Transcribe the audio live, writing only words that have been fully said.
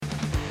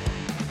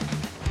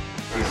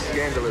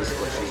scandalous,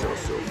 but she's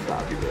also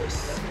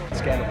fabulous.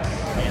 Scandalous.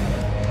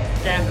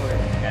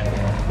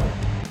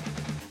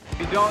 If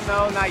you don't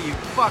know, now you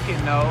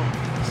fucking know.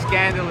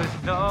 Scandalous.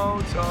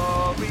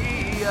 Notorious.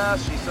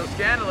 She's so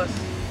scandalous.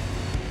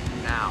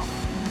 Now.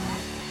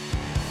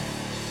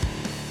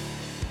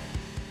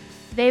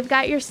 They've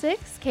Got Your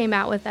Six came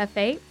out with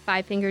F8,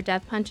 Five Finger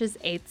Death Punch's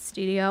 8th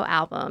studio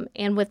album.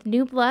 And with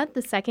New Blood,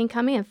 the second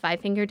coming of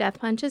Five Finger Death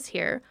Punch is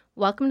here.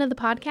 Welcome to the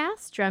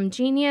podcast, drum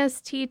genius,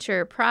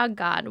 teacher, prog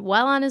god,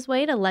 well on his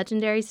way to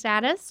legendary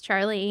status,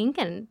 Charlie Ink,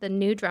 and the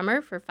new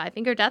drummer for Five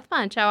Finger Death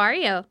Punch. How are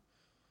you?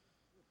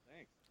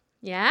 Thanks.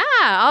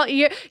 Yeah,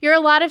 you're a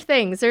lot of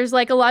things. There's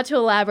like a lot to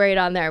elaborate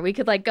on there. We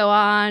could like go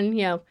on,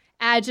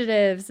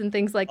 adjectives and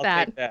things like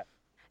I'll take that.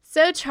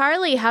 So,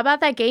 Charlie, how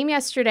about that game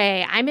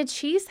yesterday? I'm a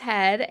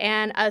cheesehead,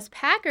 and us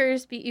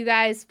Packers beat you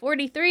guys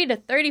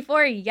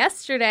 43-34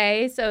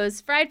 yesterday. So it was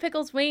fried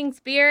pickles,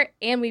 wings, beer,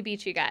 and we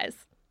beat you guys.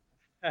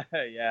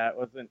 Yeah, it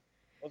wasn't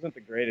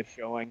the greatest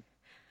showing.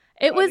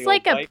 It was The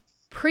like old a Vikes.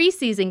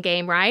 preseason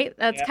game, right?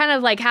 That's Yeah. kind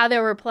of like how they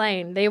were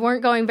playing. They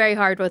weren't going very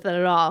hard with it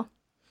at all.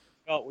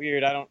 Felt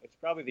weird. It's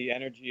probably the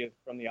energy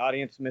from the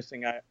audience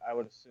missing. I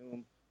would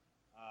assume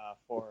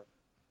for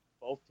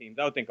both teams.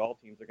 I would think all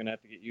teams are going to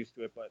have to get used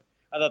to it, but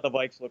I thought the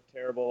Vikes looked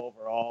terrible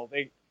overall.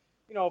 They,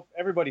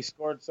 everybody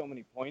scored so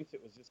many points.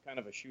 It was just kind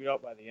of a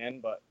shootout by the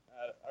end, but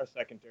our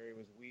secondary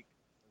was weak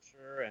for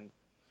sure, and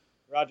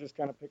Rodgers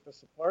kind of picked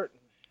us apart,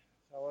 and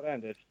that's how it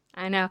ended.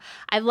 I know.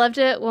 I loved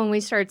it when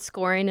we started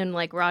scoring and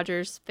like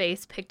Roger's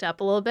face picked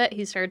up a little bit.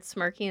 He started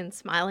smirking and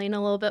smiling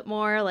a little bit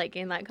more, like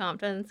getting that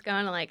confidence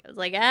going. I was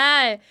like,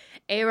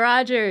 hey,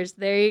 Rodgers,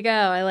 there you go.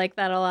 I like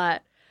that a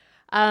lot.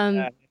 Yeah, it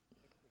looked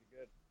pretty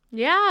good.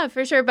 Yeah,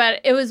 for sure.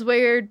 But it was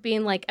weird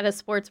being like at a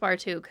sports bar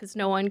too, because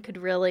no one could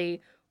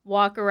really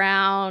walk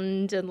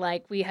around and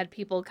like we had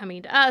people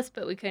coming to us,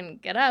 but we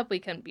couldn't get up. We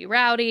couldn't be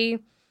rowdy.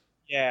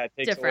 Yeah, it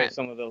takes away Different.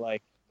 some of the the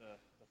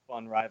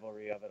fun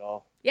rivalry of it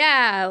all.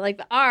 Yeah, like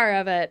the R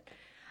of it.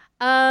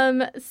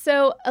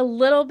 So a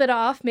little bit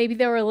off. Maybe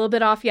they were a little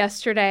bit off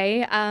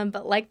yesterday.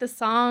 But like the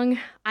song,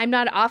 I'm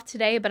not off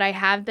today, but I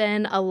have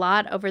been a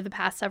lot over the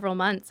past several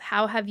months.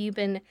 How have you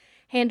been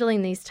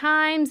handling these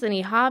times?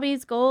 Any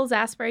hobbies, goals,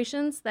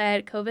 aspirations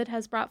that COVID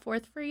has brought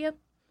forth for you?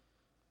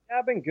 Yeah,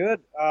 I've been good.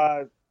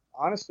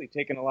 Honestly,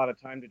 taking a lot of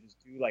time to just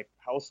do like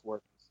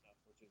housework and stuff,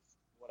 which is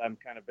what I'm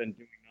kind of been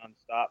doing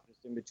nonstop,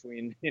 just in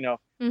between,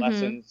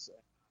 lessons,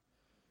 and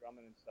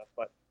drumming and stuff.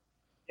 But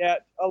yeah,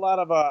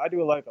 I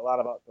do like a lot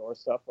of outdoor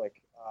stuff,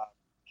 like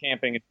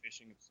camping and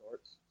fishing of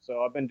sorts.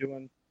 So I've been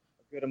doing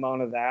a good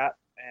amount of that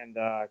and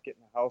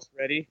getting the house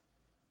ready,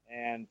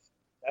 and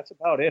that's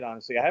about it.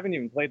 Honestly, I haven't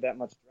even played that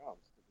much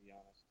drums, to be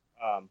honest.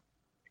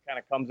 It kind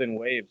of comes in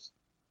waves,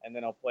 and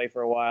then I'll play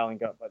for a while and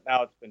go. But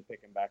now it's been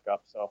picking back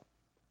up. So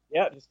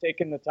yeah, just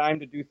taking the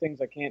time to do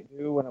things I can't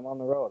do when I'm on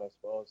the road, I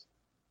suppose.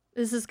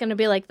 This is going to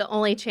be like the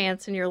only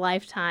chance in your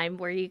lifetime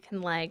where you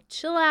can like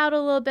chill out a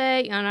little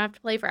bit. You don't have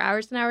to play for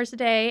hours and hours a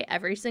day,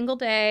 every single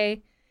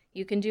day.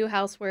 You can do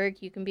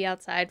housework. You can be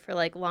outside for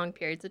like long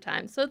periods of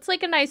time. So it's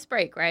like a nice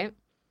break, right?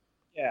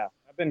 Yeah,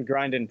 I've been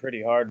grinding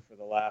pretty hard for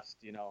the last,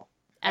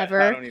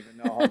 Ever. I don't even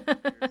know how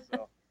many years.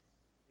 So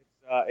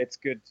it's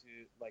good to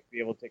like be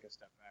able to take a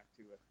step back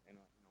to it in a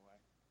way.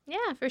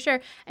 Yeah, for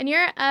sure. And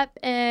you're up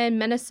in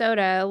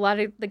Minnesota. A lot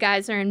of the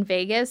guys are in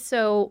Vegas.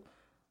 So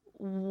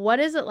what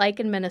is it like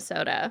in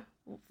Minnesota?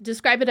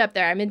 Describe it up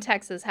there. I'm in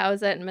Texas. How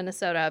is it in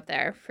Minnesota up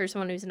there for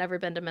someone who's never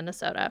been to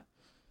Minnesota?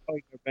 Oh,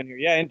 you've been here.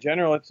 Yeah, in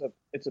general, it's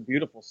a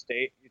beautiful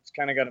state. It's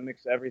kind of got a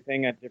mix of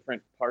everything at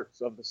different parts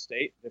of the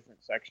state,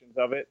 different sections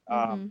of it.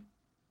 Mm-hmm.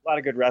 A lot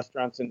of good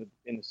restaurants in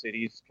the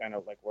cities, kind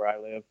of like where I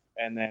live.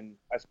 And then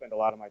I spend a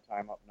lot of my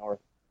time up north,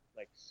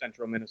 like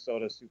central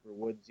Minnesota, super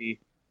woodsy.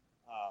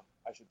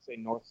 I should say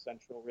north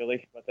central,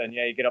 really. But then,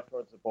 yeah, you get up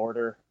towards the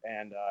border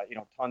and,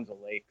 tons of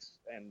lakes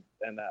and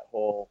that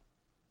whole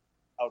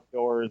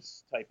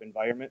outdoors type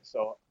environment.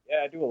 So,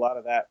 yeah, I do a lot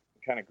of that. I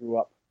kind of grew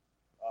up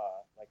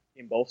like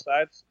in both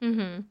sides.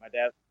 Mm-hmm. My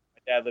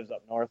dad lives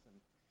up north,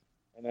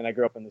 and then I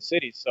grew up in the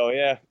city. So,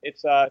 yeah,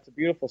 it's a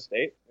beautiful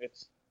state.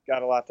 It's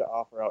got a lot to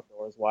offer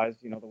outdoors wise.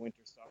 The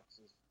winter sucks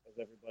as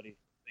everybody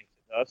thinks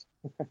it does.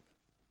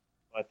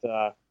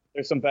 But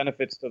there's some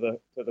benefits to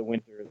the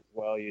winter as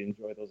well. You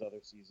enjoy those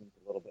other seasons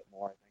a little bit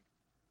more, I think.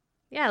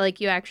 Yeah,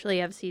 like you actually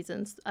have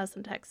seasons. Us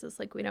in Texas,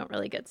 like we don't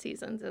really get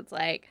seasons. It's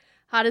like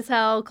hot as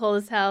hell, cold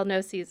as hell,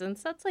 no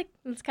seasons. That's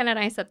it's kind of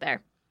nice up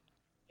there.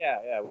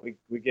 Yeah,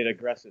 we get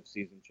aggressive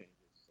season changes.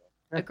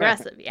 So.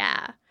 Aggressive,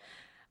 yeah.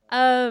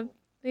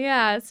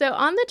 Yeah, so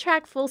on the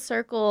track Full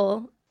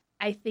Circle,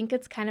 I think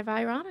it's kind of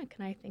ironic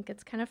and I think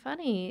it's kind of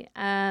funny.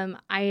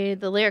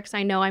 The lyrics,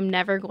 I know I'm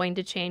never going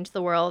to change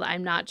the world.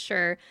 I'm not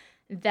sure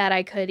that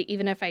I could,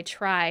 even if I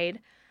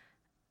tried.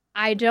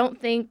 I don't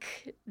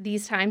think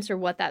these times are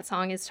what that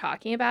song is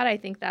talking about. I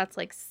think that's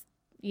like,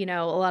 a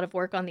lot of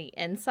work on the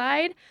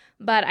inside,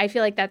 but I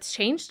feel like that's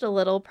changed a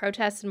little.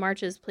 Protests and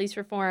marches, police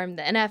reform,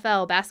 the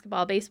NFL,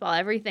 basketball, baseball,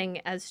 everything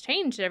has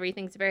changed.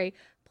 Everything's very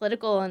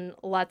political and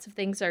lots of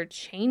things are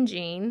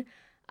changing.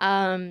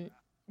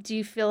 do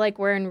you feel like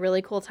we're in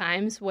really cool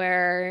times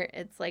where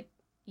it's like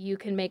you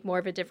can make more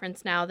of a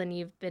difference now than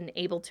you've been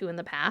able to in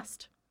the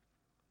past?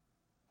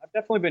 I've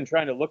definitely been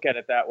trying to look at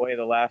it that way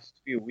the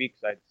last few weeks,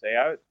 I'd say.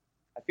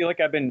 I feel like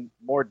I've been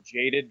more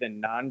jaded than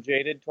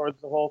non-jaded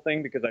towards the whole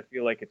thing because I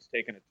feel like it's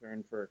taken a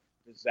turn for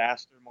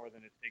disaster more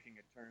than it's taking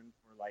a turn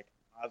for like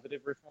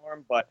positive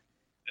reform. But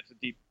that's a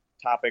deep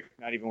topic,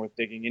 not even worth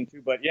digging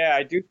into. But yeah,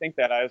 I do think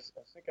that. I was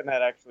thinking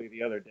that actually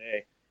the other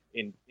day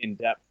in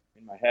depth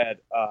in my head,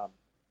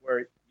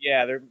 where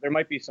yeah, there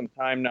might be some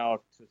time now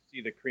to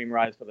see the cream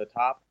rise to the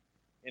top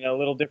in a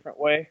little different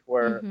way,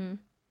 where Mm-hmm.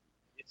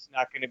 it's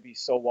not going to be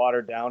so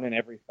watered down in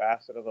every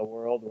facet of the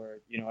world where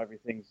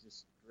everything's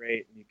just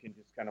great and you can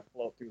just kind of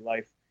float through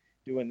life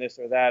doing this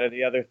or that or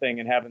the other thing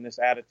and having this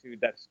attitude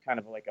that's kind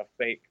of like a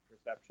fake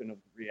perception of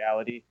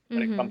reality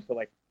when it Mm-hmm. comes to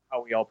like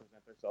how we all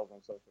present ourselves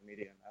on social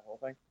media and that whole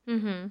thing.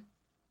 Mm-hmm.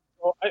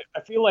 Well, I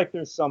feel like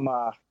there's some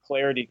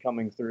clarity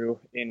coming through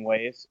in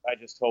ways. I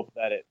just hope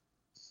that it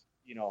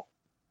you know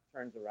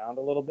turns around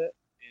a little bit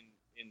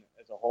in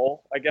as a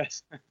whole, I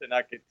guess, to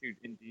not get too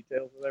in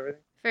details with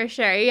everything. For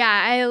sure.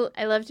 Yeah,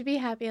 I love to be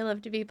happy. I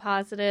love to be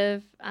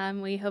positive.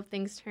 We hope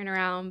things turn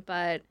around,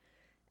 but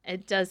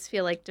it does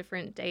feel like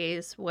different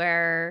days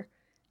where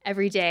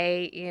every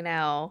day,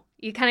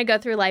 you kind of go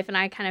through life, and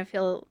I kind of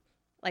feel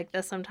like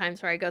this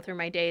sometimes where I go through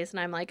my days and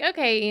I'm like,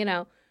 okay,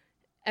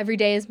 every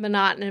day is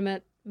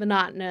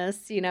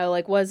monotonous,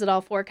 like what is it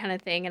all for kind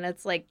of thing. And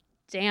it's like,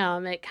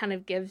 damn, it kind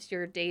of gives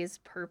your days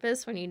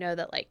purpose when you know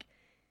that like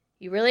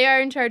you really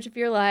are in charge of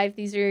your life.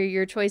 These are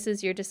your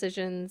choices, your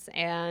decisions,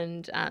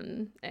 and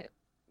it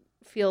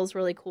feels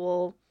really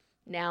cool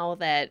now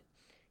that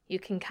you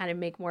can kind of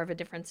make more of a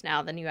difference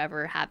now than you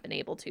ever have been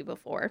able to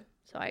before.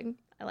 So I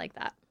like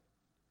that.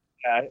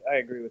 Yeah, I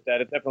agree with that.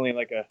 It's definitely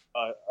like a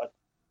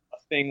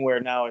thing where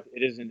now it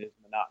isn't as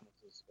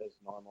monotonous as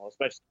normal,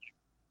 especially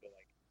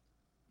like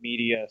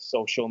media,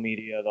 social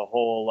media, the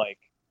whole like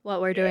What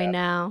we're doing yeah,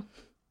 now.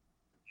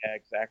 yeah,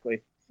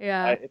 exactly.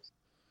 Yeah. It's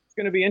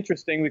going to be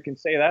interesting. We can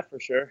say that for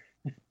sure.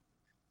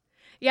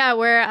 Yeah,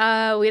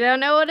 we don't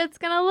know what it's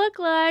gonna look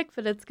like,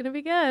 but it's gonna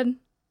be good.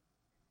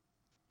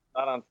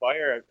 Not on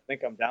fire. I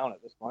think I'm down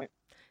at this point.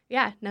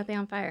 Yeah, nothing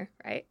on fire,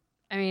 right?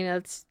 I mean,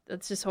 it's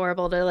just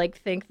horrible to like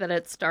think that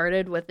it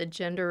started with a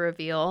gender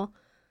reveal.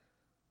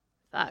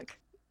 Fuck.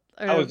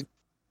 I Or was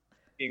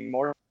being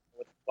more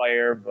with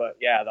fire, but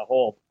yeah, the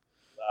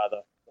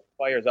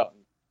fires out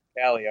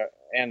in Cali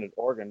and in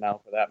Oregon now,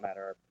 for that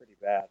matter, are pretty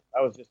bad.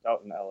 I was just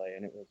out in LA,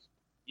 and it was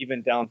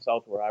even down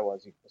south where I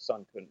was. The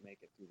sun couldn't make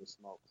it through the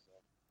smoke. So.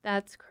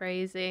 that's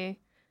crazy.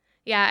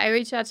 Yeah, I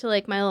reached out to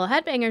like my little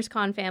Headbangers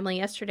Con family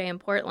yesterday in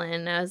Portland.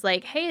 And I was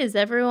like, "Hey, is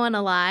everyone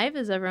alive?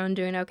 Is everyone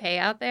doing okay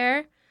out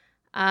there?"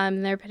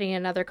 They're putting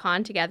another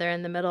con together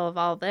in the middle of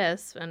all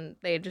this, and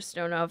they just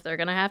don't know if they're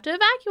gonna have to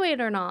evacuate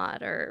or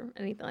not, or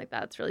anything like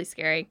that. It's really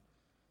scary.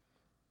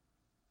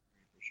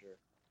 For sure.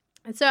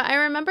 And so I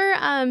remember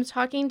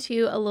talking to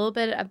you a little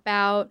bit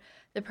about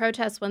the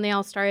protests when they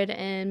all started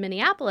in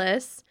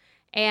Minneapolis,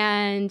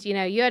 and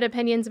you had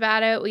opinions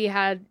about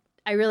it.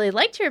 I really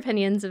liked your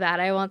opinions about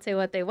it. I won't say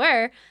what they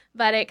were,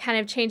 but it kind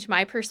of changed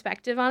my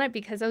perspective on it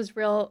because I was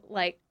real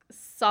like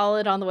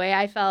solid on the way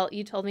I felt.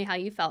 You told me how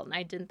you felt, and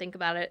I didn't think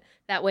about it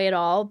that way at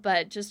all.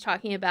 But just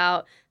talking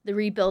about the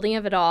rebuilding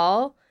of it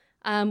all,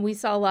 we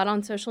saw a lot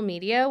on social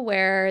media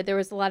where there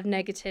was a lot of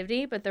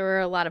negativity, but there were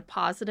a lot of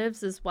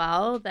positives as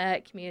well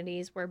that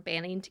communities were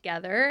banding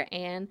together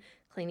and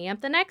cleaning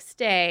up the next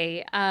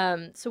day.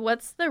 So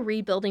what's the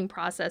rebuilding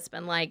process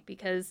been like?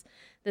 Because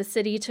the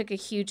city took a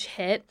huge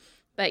hit,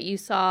 but you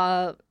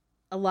saw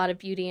a lot of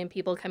beauty and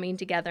people coming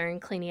together and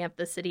cleaning up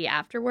the city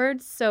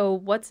afterwards. So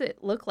what's it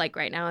look like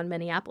right now in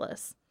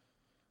Minneapolis?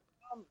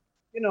 Um,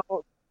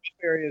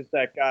 areas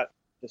that got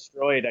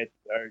destroyed,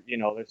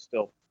 they're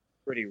still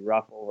pretty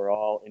rough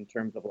overall in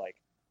terms of like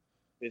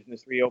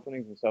business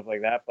reopenings and stuff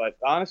like that. But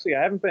honestly,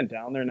 I haven't been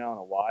down there now in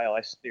a while.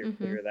 I steer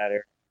Mm-hmm. clear of that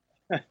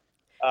area.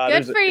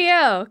 Good for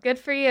you. Good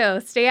for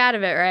you. Stay out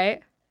of it,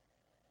 right?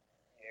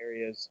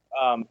 areas,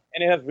 and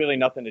it has really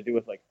nothing to do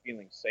with like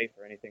feeling safe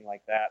or anything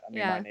like that. I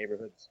mean, my Yeah.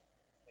 neighborhood's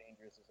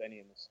dangerous as any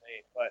in the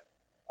state, but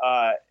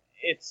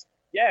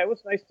it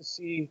was nice to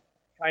see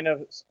kind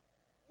of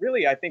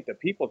really. I think the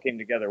people came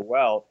together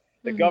well.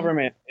 The Mm-hmm.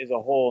 government is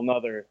a whole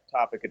nother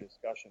topic of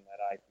discussion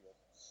that I feel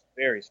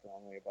very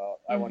strongly about.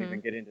 I won't Mm-hmm.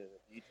 even get into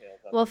the details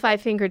of Well, it.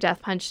 Five Finger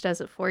Death Punch does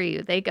it for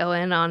you. They go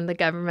in on the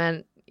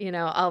government,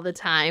 all the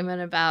time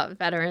and about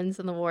veterans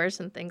and the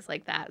wars and things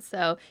like that.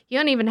 So you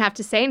don't even have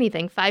to say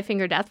anything. Five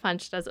Finger Death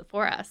Punch does it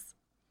for us.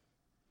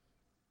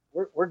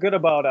 We're good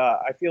about.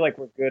 I feel like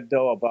we're good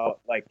though about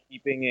like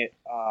keeping it.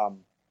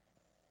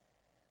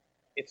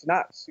 It's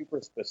not super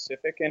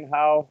specific in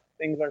how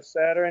things are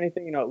said or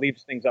anything. It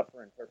leaves things up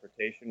for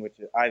interpretation, which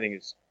I think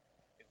is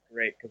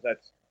great because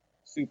that's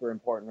super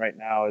important right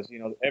now. Is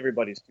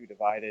everybody's too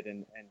divided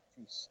and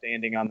too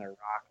standing on their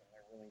rock, and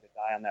they're willing to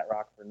die on that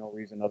rock for no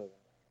reason other than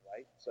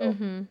right. So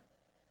Mm-hmm.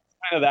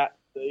 kind of that.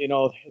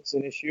 It's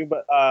an issue,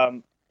 but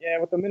yeah,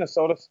 with the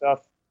Minnesota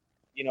stuff,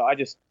 I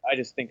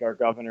just think our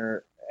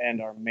governor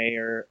and our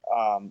mayor,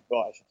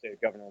 well, I should say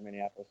governor of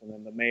Minneapolis, and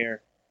then the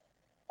mayor,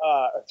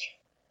 uh,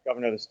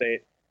 governor of the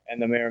state,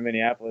 and the mayor of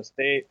Minneapolis,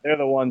 they're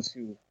the ones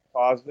who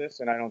caused this,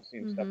 and I don't see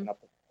them Mm-hmm. stepping up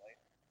to the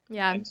plate.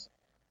 Yeah. And so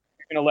if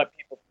you're going to let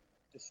people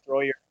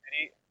destroy your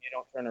city, you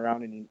don't turn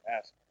around and you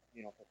ask,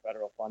 for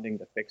federal funding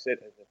to fix it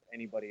as if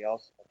anybody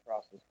else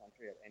across this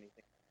country had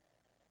anything.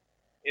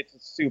 It's a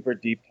super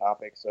deep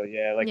topic, so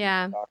yeah, like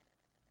Yeah. you talked,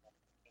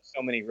 there's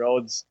so many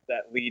roads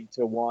that lead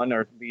to one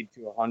or lead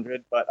to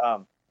 100, but I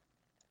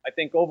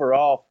think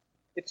overall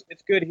it's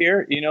good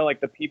here.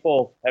 Like the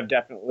people have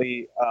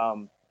definitely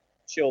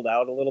chilled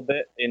out a little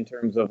bit in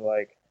terms of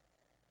like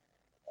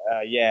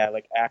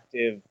like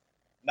active,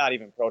 not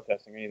even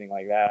protesting or anything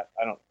like that.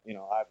 I don't,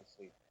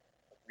 obviously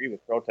agree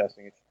with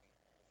protesting. It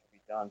should be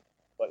done.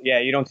 But yeah,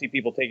 you don't see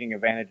people taking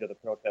advantage of the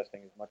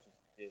protesting as much as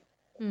you did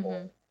before.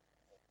 Mm-hmm.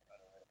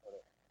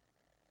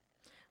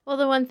 Well,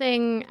 the one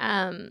thing,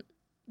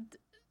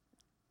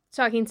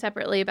 talking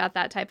separately about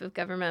that type of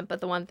government,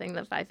 but the one thing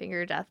that Five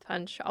Finger Death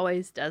Punch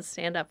always does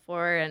stand up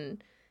for,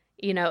 and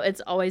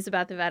it's always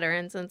about the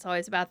veterans, and it's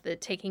always about the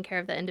taking care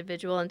of the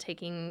individual and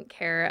taking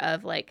care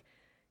of like,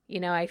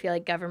 I feel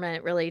like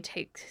government really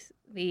takes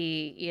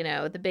the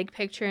the big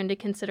picture into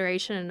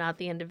consideration and not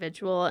the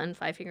individual. And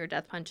Five Finger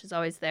Death Punch is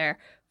always there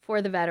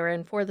for the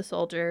veteran, for the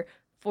soldier,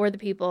 for the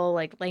people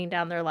like laying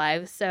down their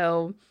lives.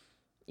 So,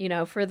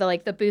 for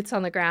the boots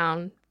on the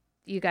ground,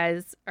 you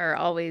guys are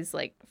always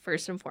like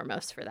first and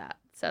foremost for that.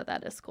 So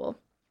that is cool.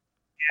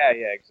 Yeah,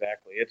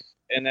 exactly.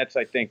 And that's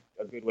I think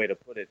a good way to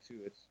put it too.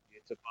 It's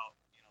about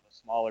the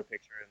smaller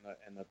picture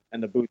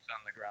and the boots on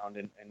the ground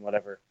and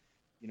whatever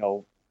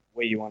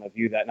way you want to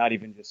view that. Not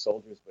even just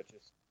soldiers, but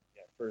just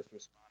first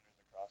responders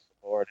across the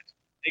board.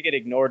 They get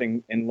ignored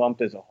and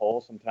lumped as a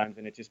whole sometimes,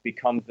 and it just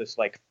becomes this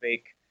like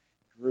fake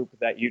group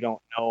that you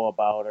don't know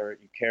about or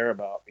you care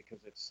about because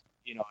it's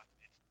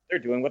they're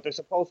doing what they're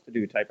supposed to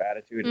do type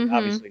attitude. And Mm-hmm.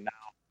 obviously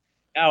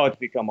now it's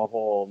become a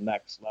whole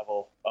next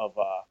level of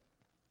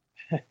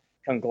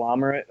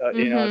conglomerate. It's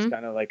Mm-hmm.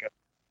 kind of like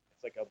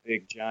it's like a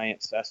big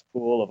giant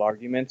cesspool of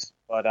arguments,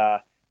 but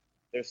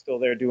they're still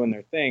there doing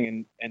their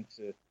thing, and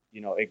to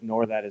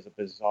ignore that is a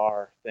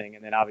bizarre thing.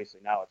 And then obviously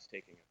now it's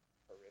taking a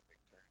horrific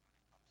turn when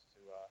it comes to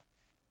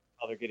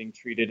how they're getting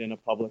treated in a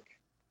public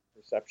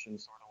perception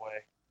sort of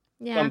way.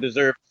 Yeah. Some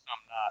deserve, some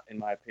not, in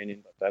my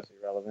opinion, but that's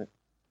irrelevant.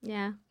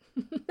 Yeah.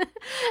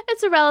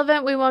 It's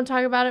irrelevant. We won't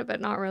talk about it, but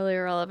not really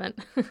irrelevant.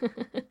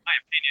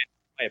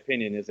 My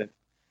opinion isn't.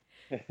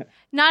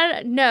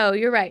 No,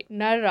 you're right.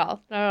 Not at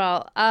all. Not at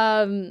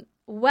all.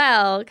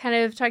 Well, kind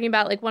of talking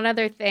about like one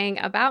other thing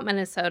about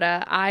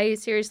Minnesota, I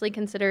seriously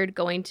considered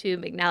going to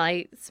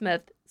McNally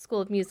Smith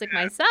School of Music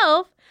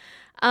myself.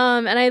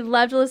 And I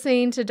loved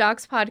listening to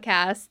Doc's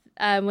podcast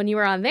when you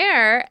were on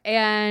there.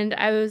 And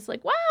I was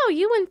like, wow,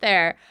 you went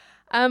there.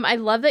 I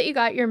love that you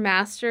got your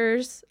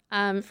master's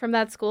from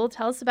that school.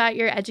 Tell us about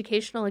your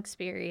educational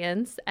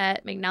experience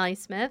at McNally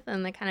Smith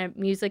and the kind of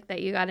music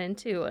that you got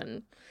into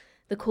and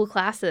the cool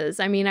classes.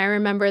 I mean, I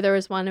remember there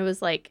was one, it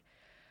was like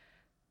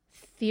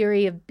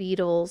theory of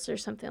Beatles or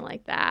something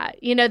like that.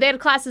 They had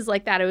classes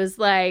like that. It was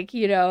like,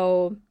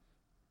 theory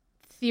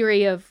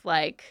of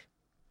like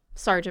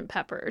Sergeant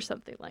Pepper or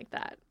something like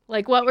that.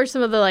 Like, what were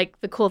some of the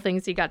cool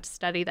things you got to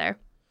study there?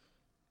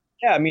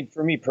 Yeah, I mean,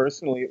 for me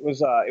personally, it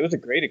was a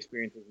great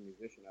experience as a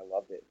musician. I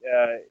loved it.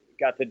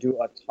 Got to do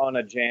a ton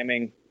of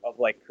jamming of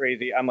like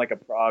crazy. I'm like a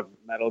prog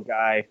metal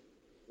guy,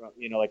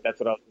 like that's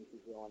what I was into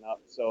growing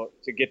up. So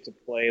to get to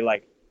play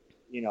like,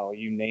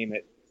 you name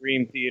it,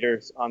 Dream Theater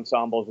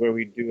ensembles where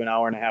we do an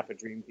hour and a half of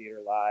Dream Theater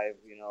live,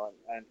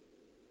 and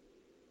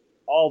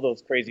all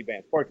those crazy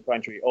bands,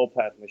 Porcupine Tree,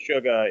 Opeth,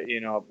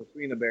 Meshuggah,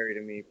 Between the Buried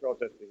and Me,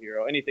 Protest the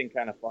Hero, anything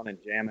kind of fun and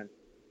jamming.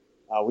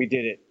 We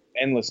did it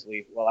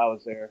endlessly while I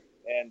was there.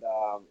 And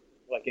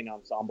like in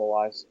ensemble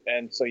wise.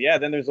 And so yeah,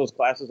 then there's those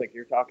classes like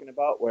you're talking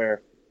about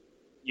where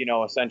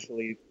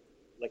essentially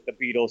like the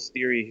Beatles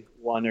theory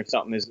one or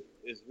something is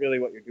really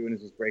what you're doing is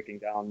just breaking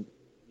down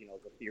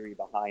the theory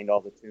behind all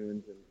the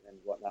tunes and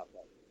whatnot.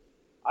 But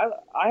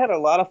I had a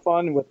lot of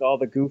fun with all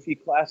the goofy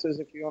classes,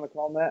 if you want to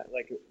call them that,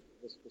 like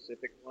the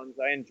specific ones.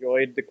 I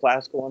enjoyed the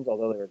classical ones,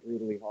 although they were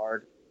brutally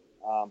hard.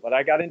 But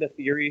I got into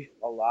theory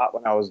a lot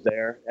when I was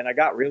there, and I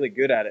got really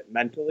good at it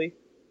mentally.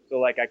 So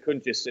like I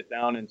couldn't just sit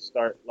down and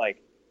start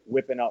like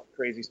whipping up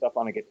crazy stuff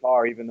on a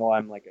guitar, even though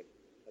I'm like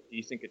a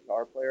decent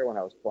guitar player when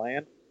I was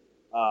playing.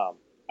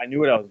 I knew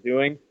what I was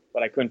doing,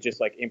 but I couldn't just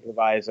like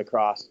improvise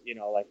across,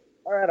 like,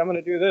 all right, I'm going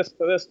to do this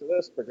to this to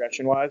this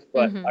progression wise.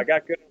 But I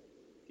got good at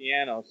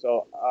piano,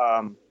 so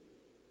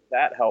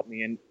that helped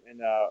me, and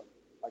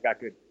I got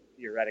good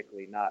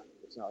theoretically.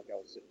 It's not like I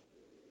was sitting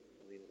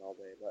reading it all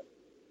day, but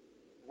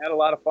I had a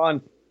lot of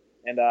fun,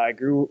 and I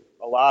grew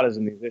a lot as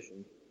a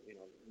musician,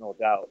 no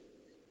doubt.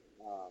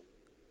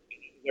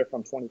 They're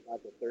from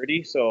 25 to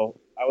 30, so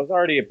I was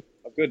already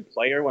a good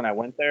player when I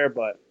went there,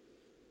 but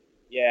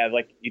yeah,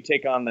 like you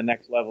take on the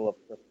next level of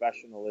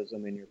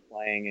professionalism in your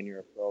playing and your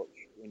approach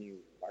when you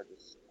are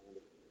just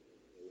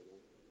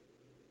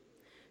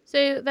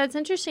So that's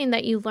interesting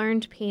that you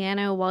learned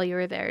piano while you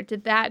were there.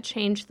 Did that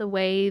change the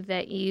way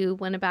that you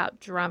went about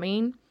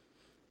drumming?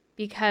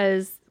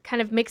 Because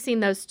kind of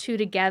mixing those two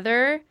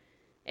together,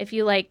 if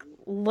you like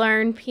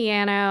learn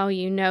piano,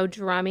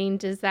 drumming,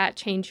 does that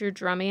change your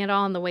drumming at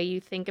all in the way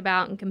you think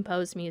about and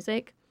compose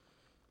music?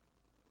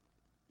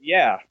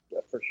 Yeah,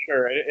 for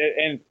sure.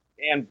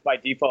 And by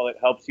default, it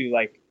helps you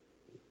like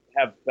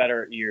have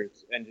better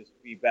ears and just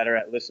be better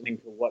at listening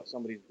to what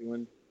somebody's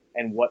doing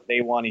and what they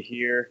want to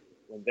hear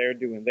when they're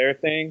doing their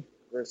thing.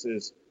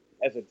 Versus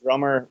as a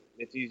drummer,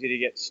 it's easy to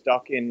get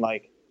stuck in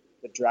like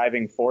the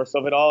driving force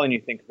of it all, and you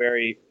think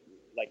very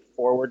like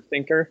forward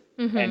thinker.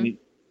 Mm-hmm. And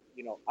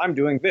I'm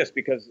doing this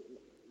because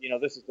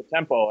this is the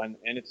tempo and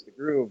it's the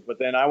groove, but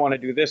then I want to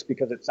do this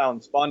because it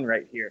sounds fun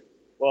right here.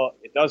 Well,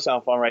 it does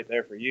sound fun right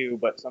there for you,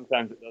 but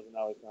sometimes it doesn't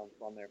always sound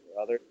fun there for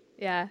others.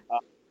 Yeah.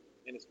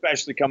 And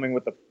especially coming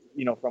with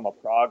from a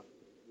prog,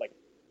 like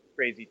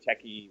crazy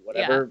techie,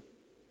 whatever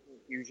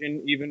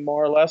fusion, even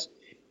more or less,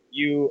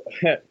 you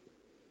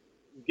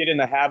get in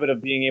the habit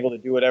of being able to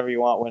do whatever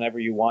you want whenever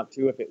you want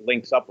to if it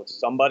links up with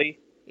somebody.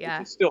 Yeah.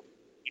 Which is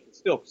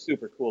still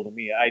super cool to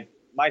me.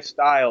 My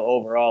style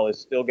overall is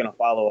still gonna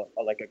follow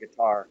a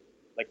guitar,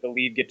 like the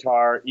lead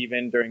guitar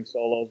even during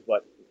solos,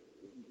 but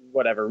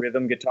whatever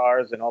rhythm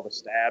guitars and all the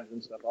stabs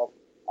and stuff.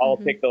 I'll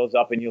pick those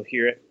up and you'll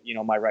hear it.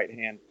 My right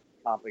hand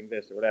comping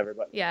this or whatever.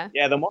 But yeah,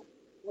 the more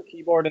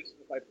keyboard and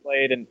stuff I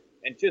played and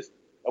just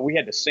we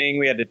had to sing.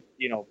 We had to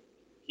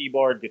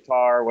keyboard,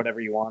 guitar, whatever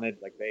you wanted,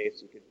 like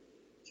bass. You could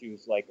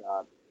choose like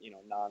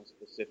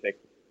non-specific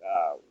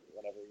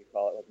whatever you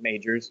call it, like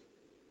majors.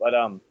 But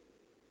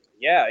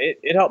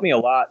it helped me a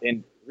lot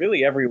in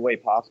really every way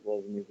possible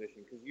as a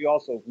musician, because you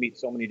also meet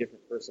so many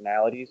different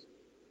personalities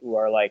who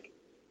are like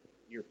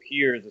your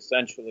peers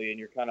essentially, and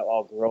you're kind of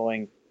all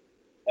growing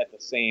at the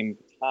same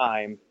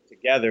time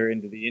together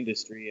into the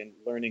industry and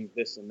learning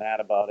this and that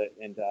about it.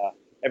 And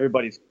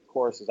everybody's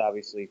course is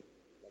obviously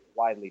like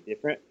widely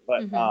different,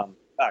 but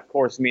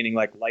course meaning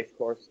like life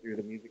course through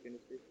the music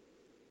industry.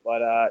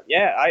 But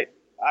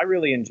I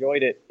really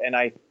enjoyed it, and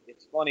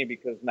it's funny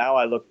because now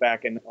I look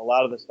back and a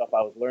lot of the stuff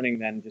I was learning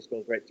then just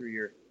goes right through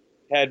your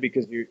head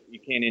because you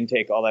can't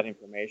intake all that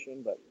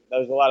information. But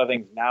there's a lot of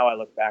things now I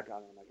look back on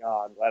and I'm like,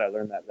 oh, I'm glad I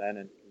learned that then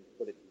and can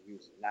put it to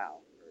use now.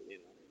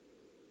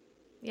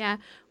 Yeah.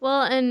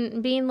 Well,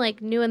 and being like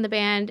new in the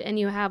band and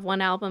you have one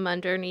album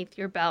underneath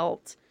your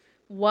belt,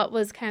 what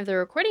was kind of the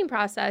recording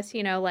process,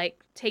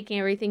 like taking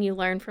everything you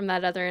learned from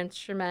that other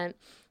instrument,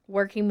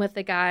 working with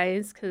the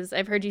guys? Because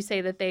I've heard you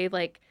say that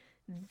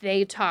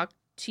they talk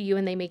to you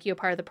and they make you a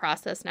part of the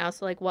process now.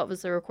 So like what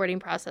was the recording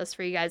process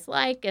for you guys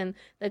like, and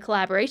the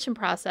collaboration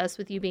process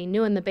with you being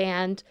new in the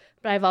band?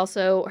 But I've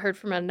also heard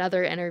from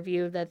another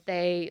interview that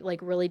they like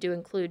really do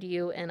include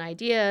you in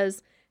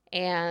ideas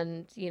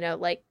and,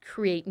 like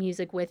create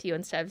music with you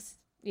instead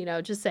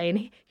of, just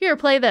saying, here,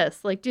 play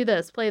this, like do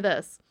this, play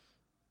this.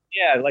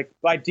 Yeah, like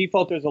by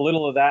default, there's a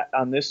little of that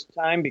on this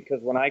time because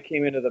when I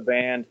came into the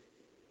band,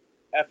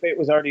 F8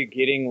 was already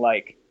getting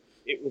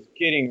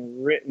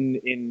written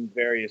in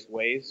various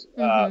ways.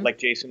 Like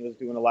Jason was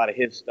doing a lot of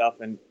his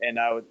stuff, and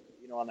I would,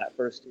 on that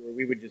first tour,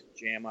 we would just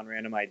jam on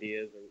random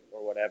ideas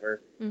or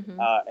whatever.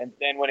 And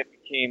then when it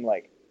became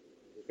like,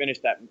 we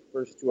finished that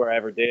first tour I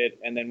ever did,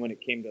 and then when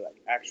it came to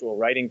like actual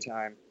writing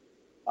time,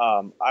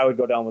 I would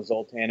go down with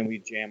Zoltan and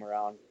we'd jam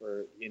around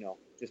for,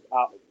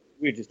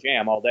 we'd just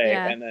jam all day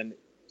and then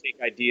take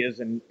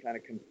ideas and kind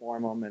of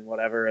conform them and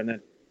whatever. And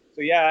then,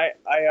 so yeah,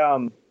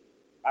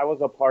 I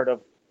was a part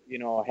of,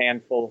 a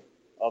handful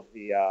of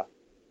the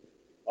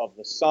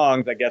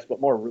songs, I guess, but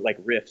more like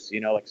riffs,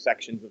 like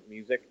sections of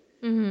music,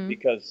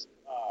 because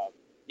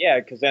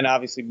then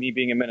obviously me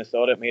being in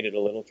Minnesota, it made it a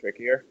little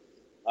trickier.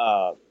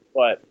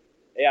 But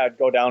yeah, I'd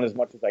go down as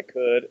much as I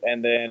could,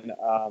 and then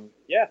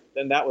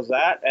then that was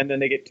that, and then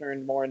they get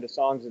turned more into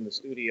songs in the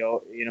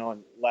studio,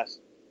 and less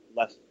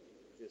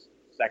just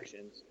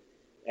sections,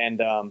 and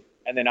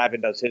then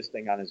Ivan does his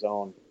thing on his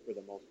own for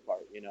the most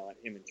part, and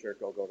him and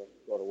Churko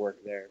go to work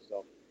there.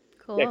 So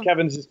cool. Yeah,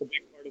 Kevin's just a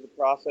big part of the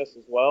process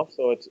as well.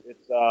 So it's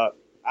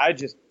I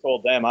just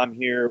told them I'm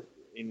here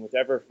in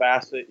whichever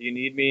facet you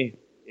need me.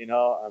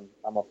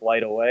 I'm a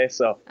flight away,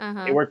 so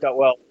it worked out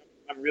well.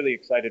 I'm really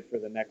excited for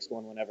the next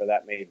one, whenever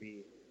that may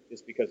be,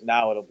 just because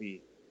now it'll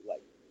be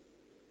like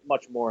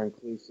much more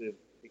inclusive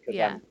because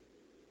I'm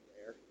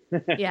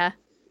there. Yeah,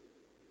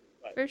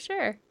 but, for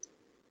sure.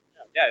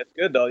 Yeah, it's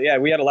good though. Yeah,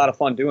 we had a lot of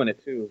fun doing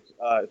it too.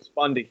 It's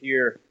fun to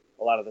hear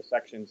a lot of the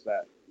sections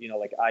that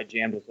like I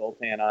jammed with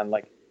Zoltan on,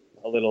 like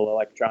a little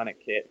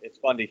electronic kit. It's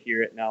fun to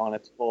hear it now on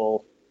its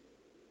full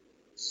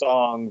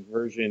song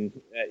version,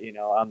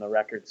 on the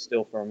record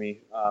still for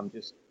me,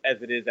 just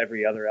as it is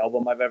every other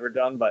album I've ever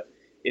done. But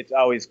it's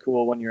always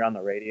cool when you're on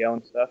the radio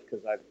and stuff,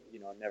 because I've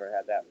never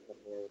had that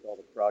before with all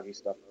the proggy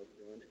stuff I was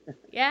doing.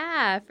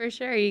 Yeah, for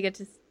sure. You get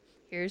to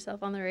hear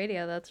yourself on the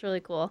radio. That's really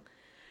cool.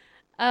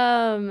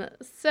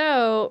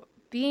 So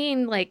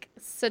being like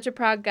such a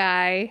prog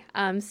guy,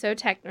 so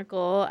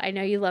technical, I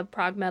know you love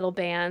prog metal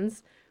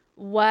bands.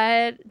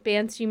 What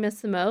bands do you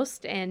miss the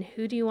most, and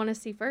who do you want to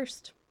see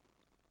first?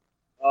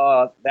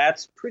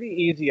 That's pretty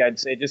easy, I'd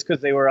say, just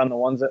because they were on the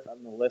ones that,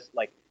 on the list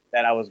like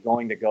that I was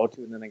going to go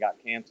to, and then they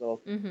got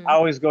canceled. I Mm-hmm.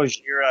 always go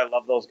Jira. I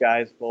love those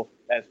guys, both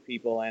as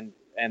people and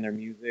their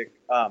music.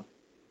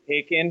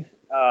 Haken,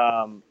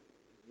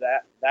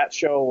 that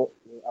show,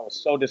 I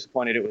was so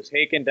disappointed. It was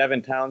Haken,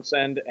 Devin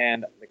Townsend,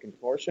 and the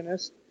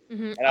Contortionist,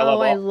 Mm-hmm. and I Oh,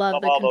 love I all love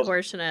love the all those.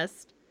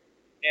 Contortionist.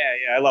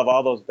 Yeah, I love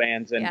all those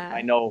bands, and Yeah.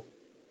 I know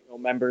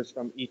members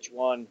from each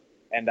one,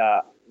 and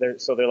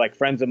they're like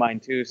friends of mine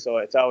too. So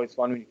it's always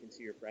fun when you can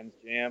see your friends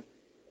jam.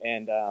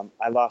 And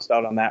I lost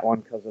out on that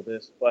one because of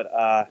this, but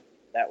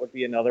that would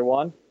be another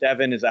one.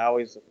 Devin is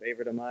always a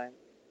favorite of mine.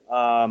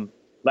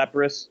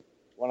 Leprous,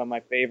 one of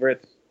my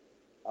favorites.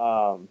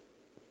 Um,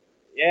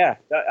 yeah,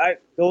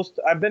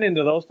 I've been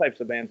into those types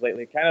of bands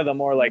lately. Kind of the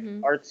more like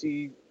Mm-hmm.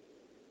 artsy,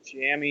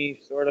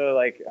 jammy, sort of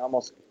like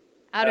almost.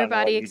 I Outer don't know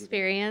Body what you'd even.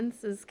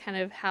 Experience is kind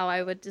of how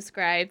I would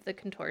describe the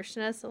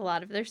Contortionist, a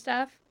lot of their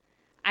stuff.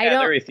 I Yeah, don't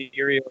they're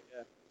ethereal.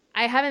 Yeah.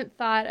 I haven't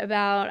thought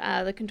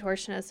about the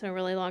Contortionist in a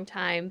really long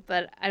time,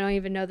 but I don't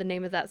even know the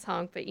name of that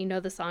song, but you know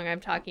the song I'm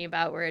talking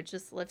about where it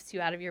just lifts you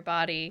out of your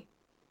body.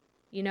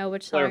 You know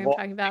which song I'm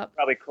talking about?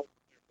 Probably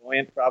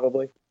Clairvoyant,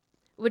 probably.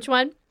 Which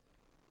one?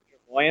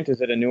 Clairvoyant,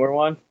 is it a newer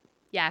one?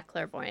 Yeah,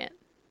 Clairvoyant.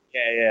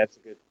 Yeah, it's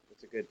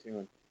a good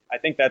tune. I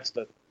think that's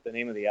the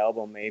name of the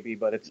album, maybe,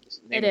 but it's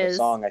the It name of the is.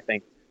 song, I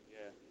think. Yeah.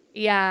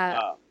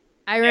 Yeah,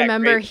 I Yeah,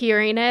 remember great.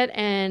 hearing it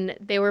and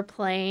they were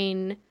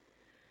playing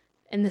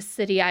in the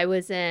city I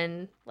was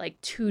in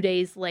like 2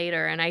 days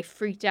later, and I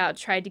freaked out,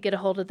 tried to get a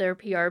hold of their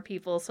PR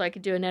people so I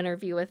could do an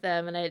interview with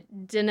them, and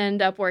it didn't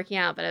end up working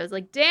out. But I was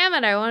like, damn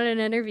it, I wanted an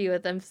interview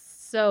with them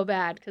so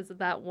bad because of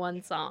that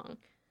one song.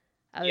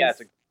 I Yeah,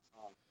 it's a was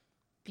good song.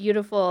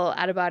 beautiful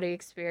out of body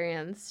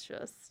experience,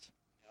 just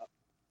Yeah.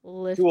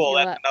 lift Tool, you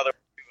that's up. another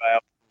one too. I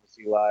always want to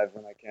see live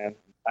when I can.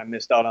 I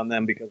missed out on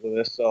them because of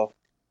this, so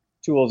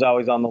Tool's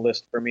always on the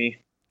list for me.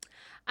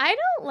 I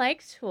don't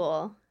like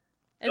Tool.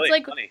 It's Really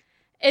like funny.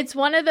 it's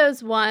one of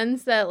those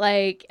ones that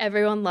like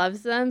everyone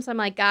loves them. So I'm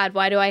like, God,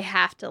 why do I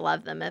have to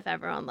love them if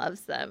everyone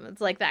loves them?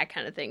 It's like that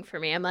kind of thing for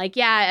me. I'm like,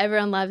 yeah,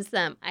 everyone loves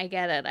them. I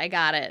get it. I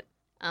got it.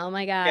 Oh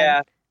my God.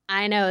 Yeah,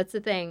 I know it's a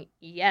thing.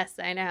 Yes,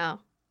 I know.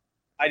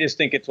 I just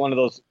think it's one of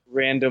those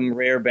random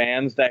rare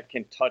bands that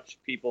can touch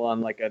people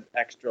on like an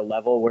extra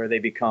level where they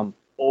become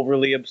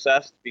overly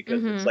obsessed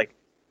because it's Mhm. like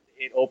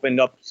it opened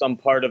up some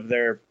part of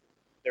their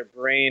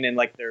brain and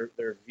like their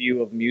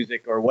view of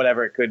music or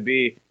whatever it could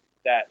be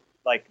that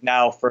like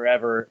now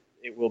forever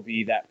it will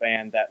be that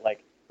band that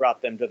like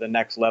brought them to the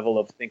next level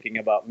of thinking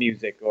about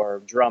music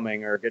or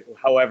drumming or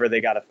however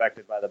they got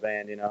affected by the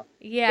band, you know. So it's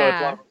one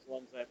Yeah. of those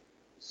ones that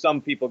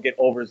some people get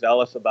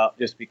overzealous about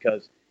just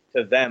because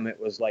to them it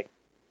was like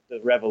the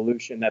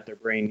revolution that their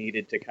brain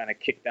needed to kind of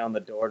kick down the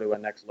door to a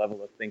next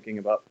level of thinking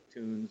about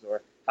tunes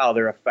or how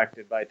they're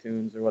affected by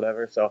tunes or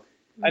whatever. So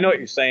I know what Mhm.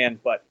 you're saying,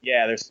 but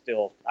yeah, there's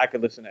still I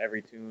could listen to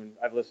every tune.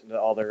 I've listened to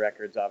all their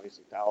records,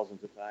 obviously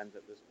thousands of times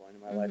at this point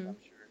in my life, Mhm.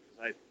 I'm sure.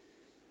 'Cause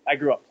I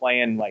grew up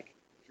playing like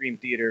Dream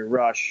Theater,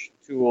 Rush,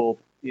 Tool.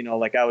 You know,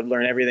 like I would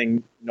learn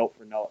everything note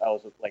for note. I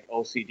was like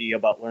OCD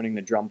about learning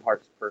the drum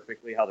parts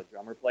perfectly, how the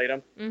drummer played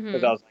them,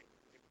 because I Mhm. was like,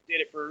 they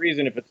did it for a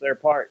reason if it's their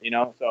part, you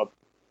know. So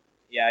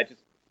yeah, I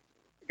just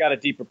got a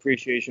deep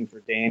appreciation for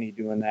Danny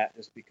doing that,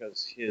 just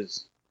because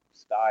his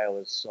style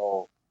is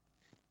so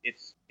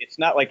it's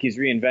not like he's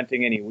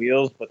reinventing any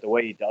wheels, but the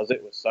way he does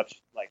it with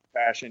such like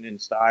passion and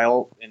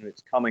style, and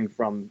it's coming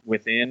from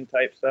within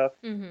type stuff.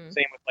 Mhm.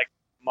 Same with like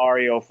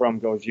Mario from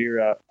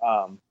Gojira.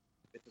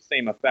 It's the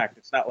same effect.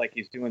 It's not like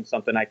he's doing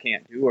something I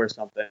can't do or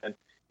something.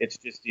 It's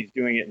just he's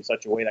doing it in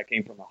such a way that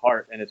came from the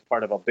heart, and it's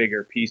part of a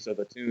bigger piece of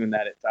the tune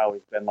that it's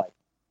always been like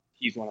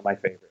he's one of my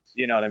favorites.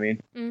 You know what I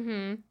mean?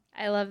 Mhm.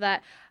 I love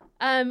that.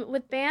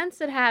 With bands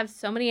that have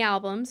so many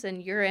albums,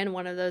 and you're in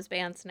one of those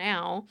bands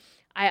now,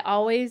 I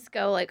always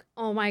go like,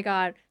 "Oh my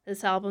God,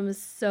 this album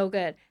is so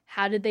good.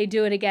 How did they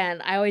do it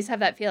again?" I always have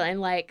that feeling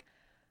like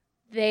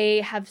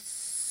they have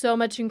so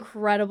much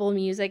incredible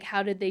music.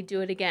 How did they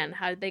do it again?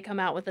 How did they come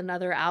out with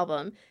another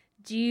album?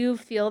 Do you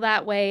feel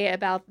that way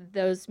about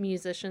those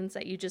musicians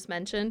that you just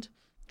mentioned?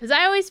 Because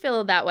I always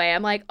feel that way.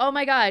 I'm like, oh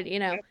my God,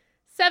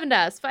 Seven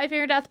Dust, Five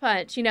Finger Death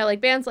Punch,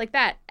 like bands like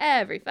that.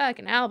 Every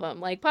fucking album,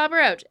 like Papa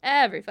Roach,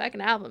 every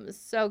fucking album is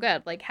so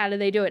good. Like, how do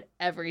they do it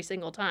every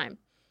single time?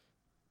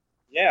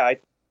 Yeah,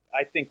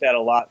 I think that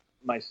a lot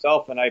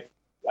myself, and I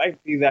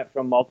view that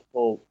from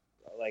multiple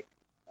like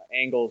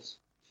angles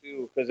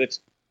too, because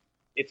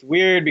it's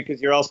weird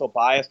because you're also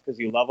biased because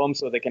you love them,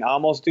 so they can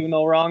almost do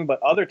no wrong.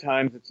 But other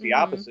times it's the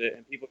Mm-hmm. opposite,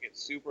 and people get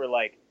super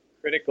like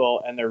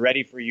critical, and they're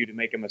ready for you to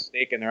make a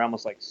mistake, and they're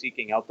almost like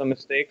seeking out the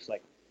mistakes.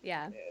 Like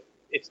Yeah.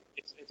 it's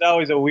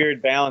always a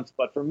weird balance.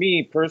 But for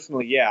me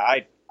personally, yeah,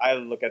 I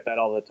look at that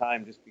all the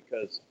time just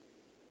because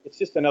it's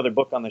just another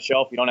book on the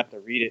shelf. You don't have to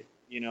read it.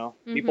 You know,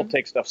 people Mm-hmm.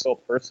 take stuff so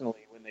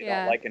personally when they don't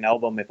Yeah. like an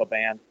album if a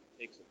band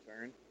takes a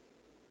turn.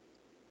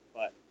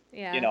 But you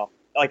Yeah. know,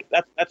 like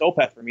that's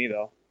Opeth for me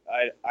though.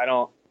 I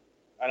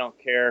don't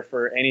care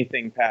for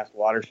anything past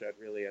Watershed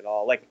really at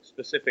all. Like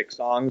specific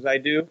songs I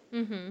do,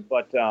 Mm-hmm.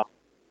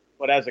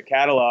 but as a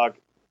catalog,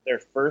 their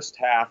first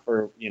half,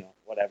 or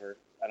whatever,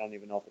 I don't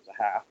even know if it's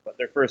a half, but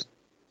their first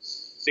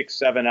 6,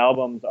 7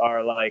 albums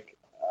are like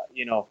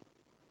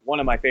one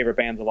of my favorite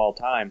bands of all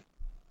time.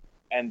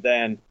 And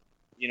then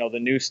the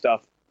new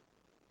stuff,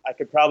 I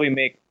could probably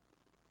make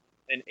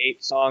an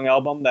 8-song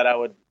album that I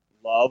would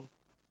love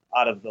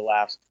out of the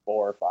last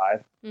 4 or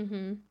 5.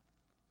 Mm-hmm.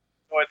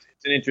 So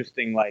it's an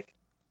interesting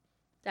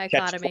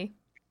dichotomy.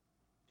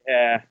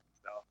 Yeah.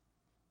 So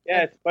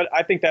yeah, but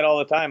I think that all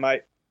the time.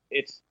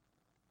 It's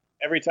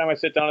every time I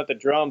sit down at the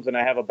drums and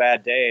I have a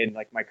bad day and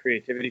like my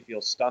creativity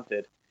feels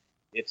stunted,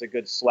 it's a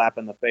good slap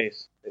in the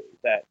face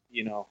that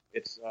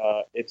it's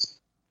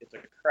a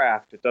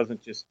craft. It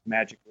doesn't just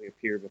magically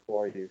appear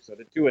before you. So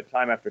to do it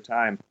time after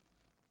time,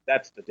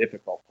 that's the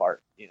difficult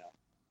part.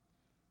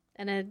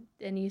 And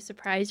you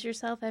surprise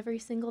yourself every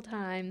single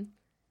time.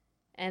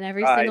 And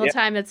every single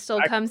time it still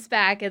comes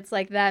back. It's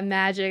like that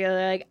magic.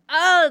 They're like,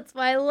 oh, that's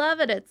why I love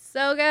it. It's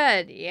so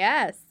good.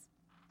 Yes.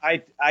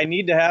 I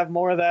need to have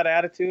more of that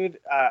attitude.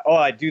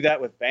 I do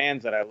that with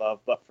bands that I love.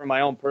 But for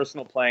my own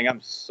personal playing,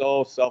 I'm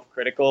so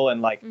self-critical.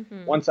 And like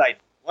once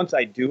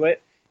I do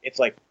it, it's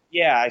like,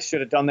 yeah, I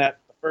should have done that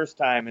the first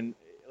time. And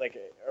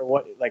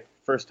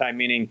first time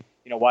meaning,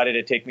 why did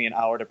it take me an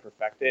hour to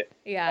perfect it?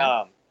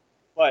 Yeah.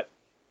 But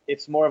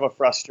it's more of a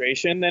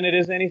frustration than it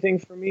is anything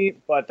for me,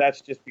 but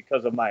that's just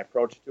because of my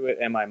approach to it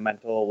and my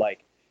mental,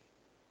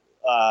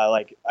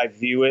 I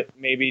view it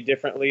maybe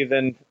differently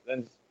than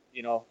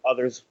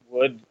others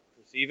would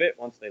perceive it.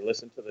 Once they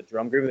listen to the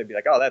drum groove, they'd be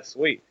like, oh, that's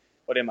sweet.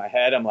 But in my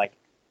head, I'm like,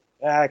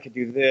 I could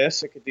do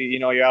this. I could do,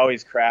 you're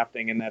always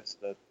crafting, and that's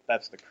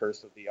the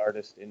curse of the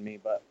artist in me.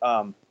 But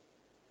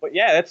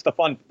yeah, that's the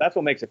fun. That's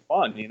what makes it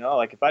fun.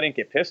 Like if I didn't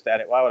get pissed at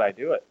it, why would I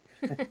do it?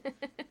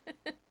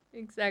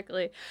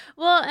 Exactly.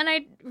 Well, and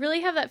I really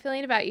have that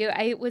feeling about you.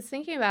 I was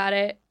thinking about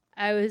it.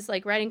 I was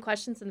like writing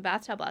questions in the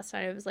bathtub last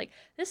night. I was like,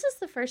 this is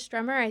the first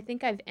drummer I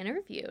think I've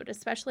interviewed,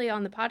 especially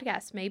on the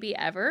podcast, maybe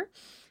ever.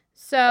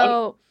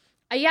 So,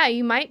 yeah,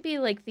 you might be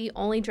like the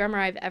only drummer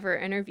I've ever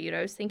interviewed.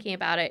 I was thinking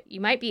about it.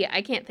 You might be.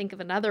 I can't think of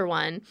another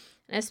one.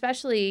 And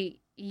especially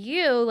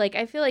you, like,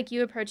 I feel like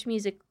you approach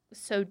music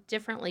so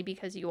differently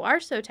because you are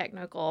so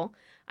technical.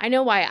 I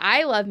know why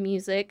I love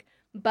music.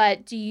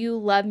 But do you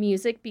love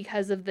music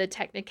because of the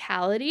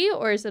technicality,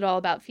 or is it all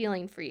about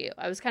feeling for you?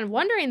 I was kind of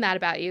wondering that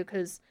about you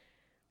because,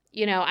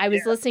 I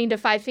was listening to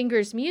Five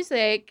Fingers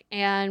music,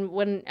 and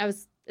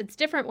it's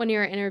different when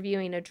you're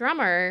interviewing a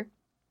drummer.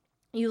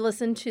 You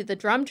listen to the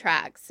drum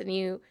tracks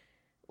and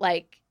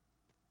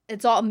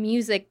it's all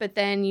music, but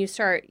then you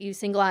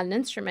single out an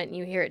instrument and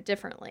you hear it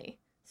differently.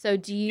 So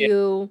do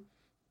you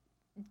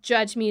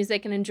judge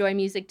music and enjoy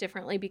music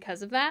differently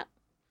because of that?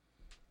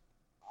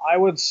 I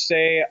would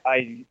say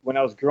when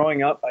I was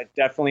growing up, I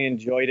definitely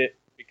enjoyed it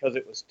because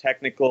it was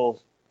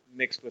technical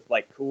mixed with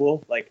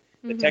cool. Like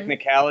the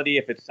technicality,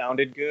 if it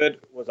sounded good,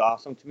 was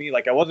awesome to me.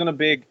 Like I wasn't a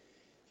big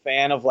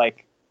fan of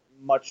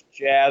much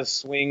jazz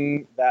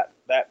swing that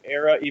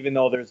era, even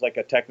though there's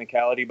a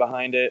technicality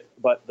behind it.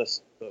 But the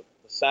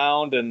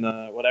sound and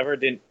the whatever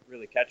didn't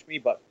really catch me.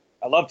 But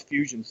I loved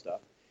fusion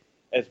stuff.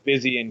 As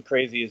busy and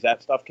crazy as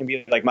that stuff can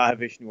be, like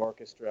Mahavishnu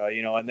Orchestra,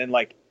 and then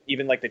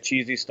even the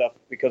cheesy stuff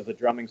because the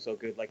drumming's so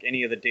good, like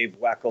any of the Dave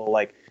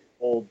Weckl,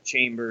 old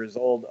Chambers,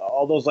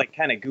 all those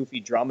kind of goofy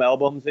drum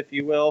albums, if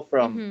you will,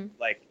 from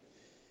late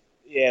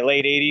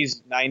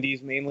 80s,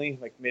 90s mainly,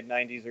 mid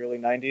 90s, early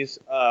 90s.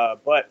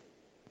 But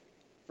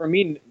for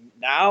me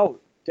now,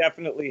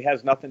 definitely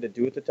has nothing to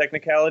do with the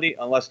technicality,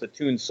 unless the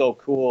tune's so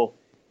cool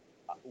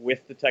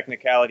with the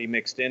technicality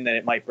mixed in that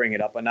it might bring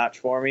it up a notch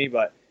for me.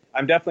 But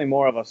I'm definitely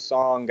more of a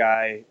song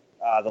guy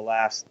the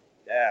last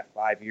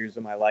 5 years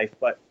of my life,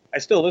 but I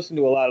still listen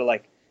to a lot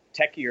of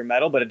techier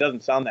metal, but it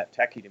doesn't sound that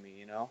techy to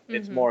me,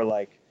 It's more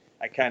I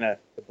kind of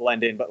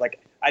blend in, but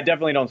I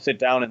definitely don't sit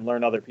down and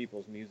learn other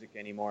people's music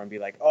anymore and be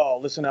like, oh,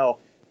 listen how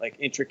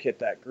intricate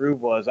that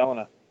groove was. I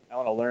want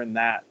to learn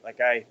that.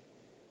 I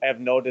have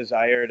no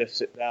desire to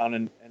sit down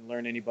and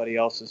learn anybody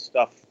else's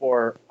stuff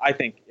for, I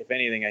think, if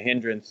anything, a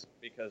hindrance,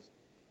 because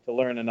to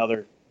learn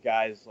another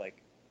guy's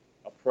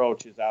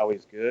approach is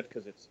always good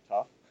because it's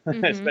tough,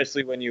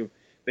 especially when you've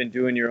been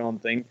doing your own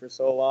thing for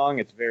so long.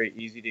 It's very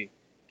easy to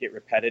get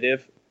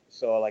repetitive.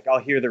 So I'll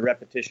hear the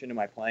repetition in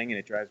my playing and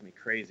it drives me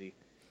crazy.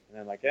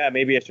 And I'm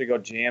maybe I should go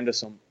jam to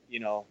some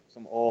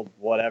old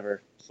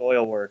whatever,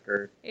 Soilwork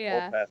or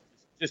Opeth,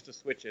 just to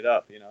switch it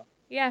up,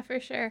 Yeah, for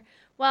sure.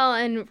 Well,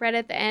 and right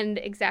at the end,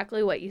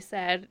 exactly what you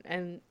said,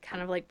 and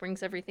kind of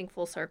brings everything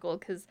full circle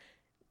because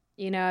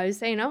I was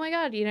saying, oh my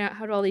God,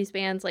 how do all these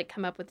bands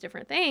come up with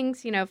different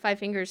things? Five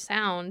Fingers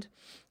sound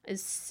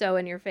is so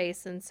in your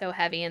face and so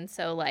heavy and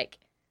so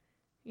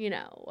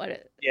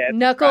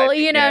knuckle,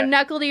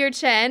 knuckle to your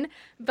chin,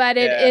 but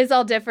it is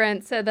all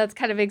different. So that's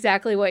kind of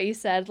exactly what you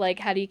said.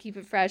 How do you keep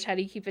it fresh? How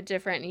do you keep it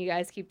different? And you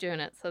guys keep doing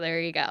it. So there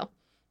you go.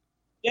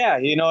 Yeah.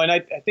 And I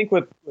think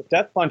with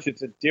Death Punch,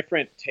 it's a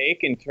different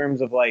take in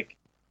terms of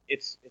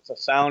it's a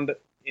sound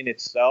in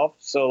itself.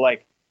 So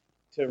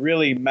to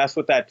really mess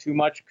with that too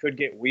much could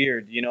get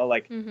weird,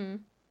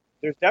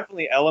 there's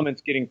definitely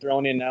elements getting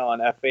thrown in now on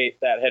F8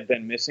 that had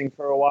been missing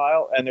for a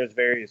while, and there's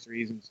various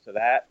reasons to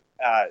that.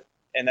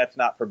 And that's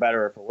not for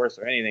better or for worse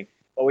or anything.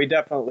 But we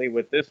definitely,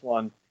 with this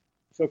one,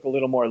 took a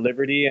little more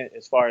liberty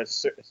as far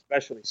as,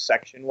 especially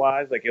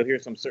section-wise. Like, you'll hear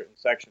some certain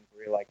sections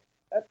where you're like,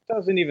 that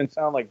doesn't even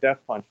sound like Death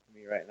Punch to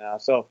me right now.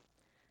 So,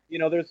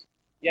 there's,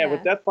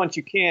 with Death Punch,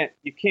 you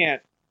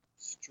can't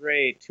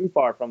stray too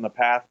far from the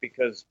path,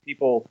 because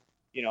people,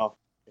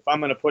 if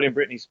I'm going to put in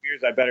Britney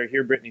Spears, I better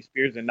hear Britney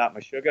Spears and not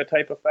Meshuggah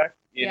type effect.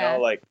 You know,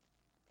 like,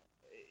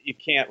 you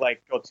can't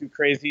like go too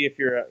crazy if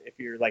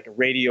you're like a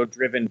radio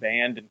driven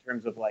band, in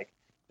terms of like,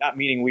 not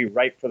meaning we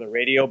write for the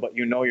radio, but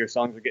your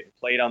songs are getting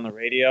played on the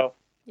radio.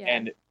 Yeah.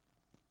 And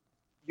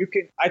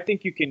I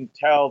think you can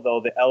tell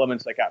though the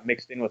elements that got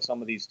mixed in with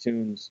some of these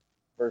tunes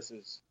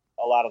versus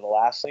a lot of the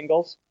last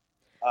singles.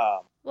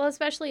 Well,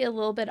 especially a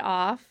little bit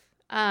off.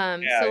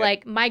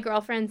 Like my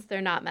girlfriends,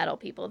 they're not metal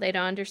people. They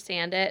don't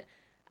understand it.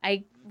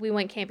 We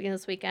went camping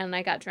this weekend and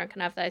I got drunk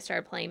enough that I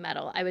started playing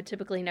metal. I would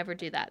typically never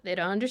do that. They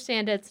don't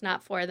understand it. It's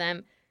not for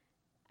them.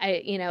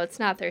 It's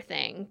not their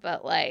thing,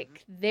 but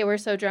like they were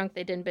so drunk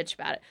they didn't bitch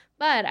about it.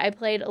 But I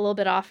played a little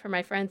bit off for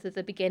my friends at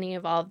the beginning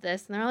of all of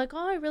this, and they're like,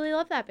 "Oh, I really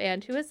love that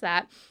band. Who is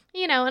that?"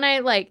 And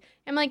I'm like,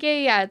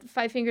 yeah,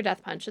 Five Finger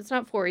Death Punch. It's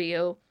not for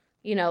you.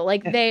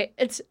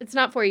 It's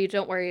not for you.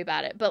 Don't worry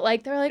about it. But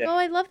like they're like, "Oh,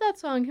 I love that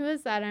song. Who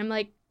is that?" And I'm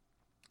like,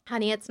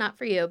 "Honey, it's not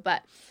for you."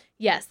 But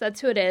yes, that's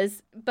who it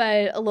is.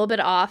 But a little bit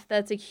off.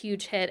 That's a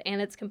huge hit,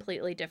 and it's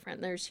completely different.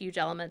 There's huge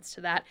elements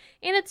to that,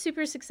 and it's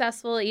super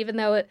successful, even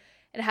though it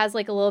has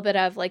like a little bit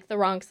of like The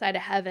Wrong Side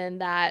of Heaven,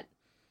 that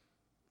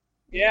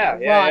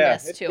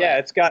rawness to it. Yeah,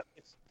 it's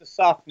the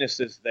softness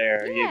is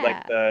there. Yeah. You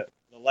like the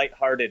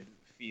lighthearted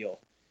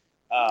feel.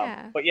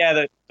 But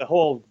yeah, the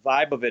whole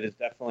vibe of it is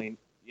definitely,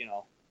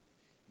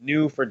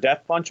 new for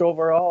Death Punch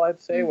overall,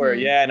 I'd say. Where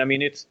and I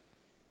mean it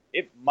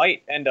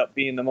might end up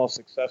being the most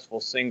successful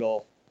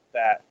single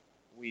that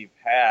we've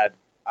had,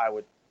 I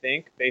would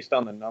think, based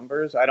on the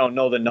numbers. I don't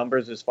know the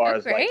numbers as far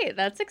as great. Like,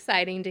 that's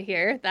exciting to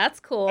hear. That's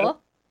cool.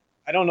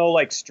 I don't know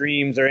like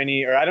streams or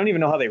I don't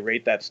even know how they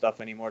rate that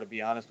stuff anymore, to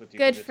be honest with you.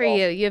 Good for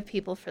you. You have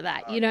people for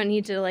that. You don't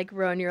need to like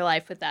ruin your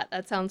life with that.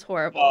 That sounds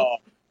horrible.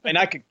 And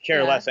I could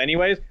care less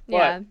anyways.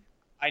 But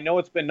I know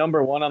it's been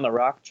number 1 on the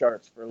rock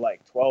charts for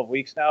like 12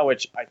 weeks now,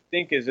 which I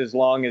think is as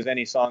long as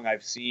any song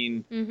I've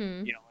seen,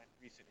 in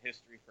recent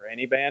history for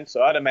any band.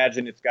 So I'd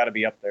imagine it's got to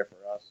be up there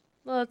for us.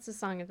 Well, it's a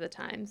song of the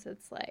times.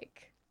 It's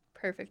like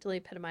perfectly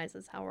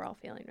epitomizes how we're all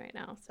feeling right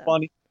now. So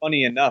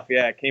funny enough,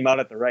 it came out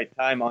at the right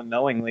time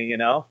unknowingly,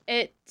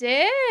 It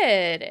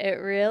did.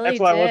 It really That's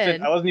why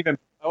did. I wasn't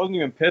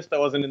even pissed I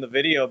wasn't in the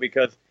video,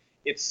 because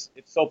it's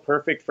so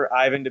perfect for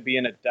Ivan to be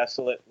in a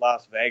desolate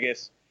Las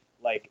Vegas.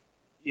 Like,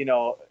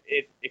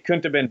 it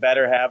couldn't have been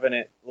better having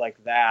it like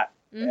that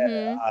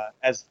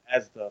as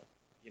the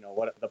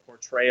the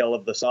portrayal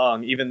of the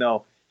song, even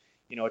though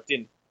it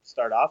didn't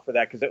start off with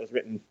that because it was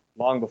written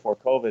long before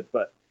COVID,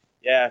 but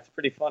yeah, it's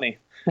pretty funny.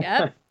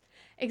 Yep,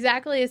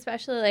 exactly.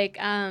 Especially like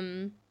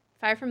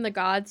Fire from the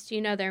Gods. Do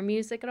you know their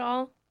music at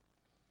all?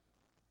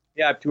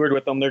 Yeah, I've toured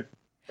with them. They're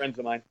friends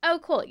of mine. Oh,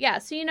 cool. Yeah,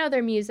 so you know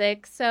their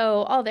music.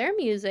 So all their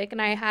music, and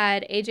I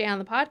had AJ on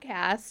the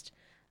podcast.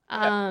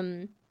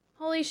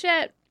 Holy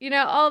shit.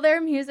 All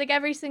their music,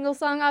 every single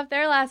song off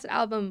their last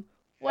album.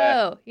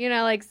 Whoa.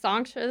 Yeah. Like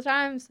Songs for the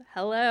Times.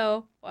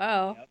 Hello.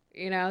 Whoa.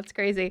 Yep. It's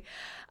crazy.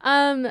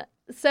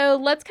 So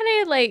let's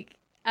kind of like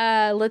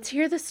let's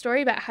hear the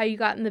story about how you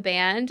got in the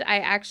band. I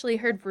actually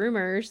heard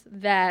rumors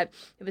that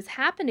it was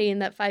happening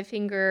that Five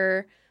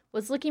Finger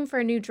was looking for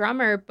a new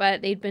drummer,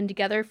 but they'd been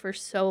together for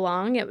so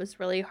long, it was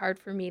really hard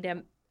for me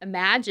to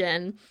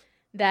imagine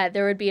that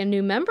there would be a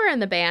new member in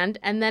the band.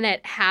 And then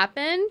it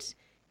happened.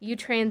 You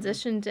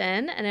transitioned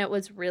in, and it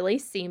was really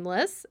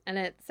seamless, and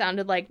it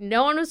sounded like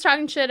no one was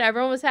talking shit.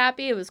 Everyone was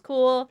happy. It was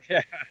cool.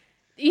 Yeah.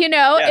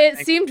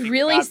 It seemed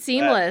really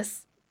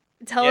seamless.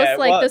 Tell us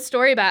the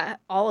story about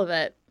all of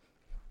it.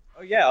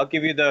 Oh yeah, I'll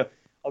give you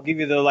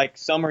the like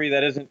summary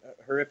that isn't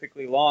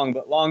horrifically long,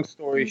 but long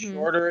story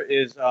shorter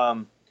is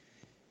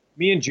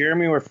me and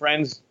Jeremy were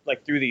friends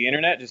like through the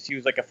internet. Just he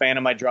was like a fan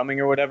of my drumming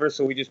or whatever,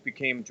 so we just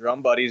became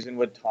drum buddies and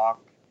would talk,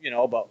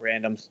 about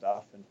random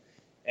stuff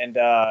and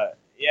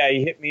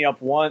he hit me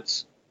up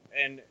once,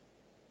 and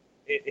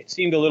it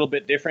seemed a little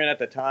bit different at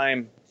the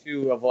time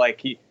too. Of like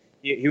he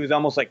was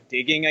almost like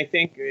digging. I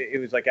think it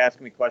was like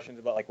asking me questions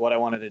about like what I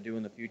wanted to do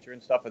in the future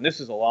and stuff. And this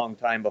is a long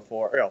time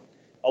before,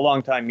 a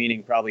long time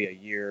meaning probably a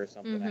year or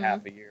something, a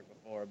half a year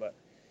before. But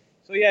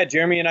so yeah,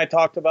 Jeremy and I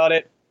talked about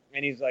it,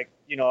 and he's like,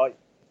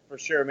 for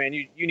sure, man,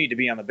 you need to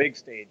be on the big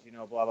stage,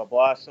 blah blah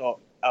blah. So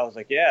I was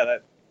like, yeah,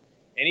 that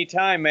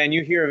anytime, man,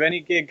 you hear of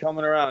any gig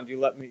coming around, you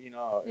let me,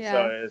 Yeah.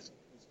 So it's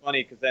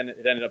funny because then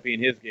it ended up being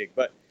his gig,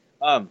 but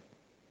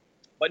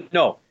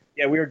no,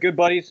 yeah, we were good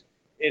buddies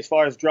as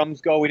far as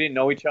drums go. We didn't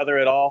know each other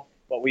at all,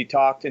 but we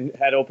talked and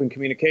had open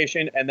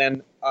communication. And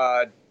then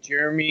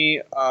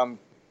Jeremy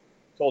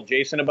told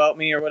Jason about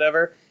me or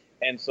whatever,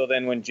 and so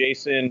then when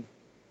Jason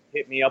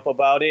hit me up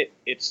about it,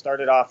 it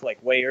started off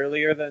like way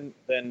earlier than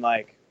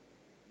like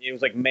it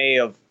was like May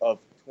of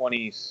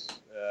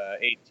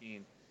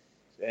 2018,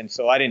 and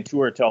so I didn't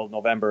tour till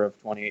November of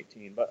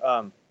 2018.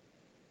 But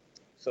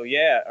so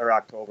yeah, or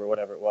October,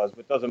 whatever it was,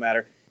 but it doesn't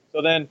matter.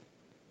 So then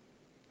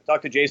I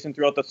talked to Jason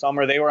throughout the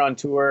summer. They were on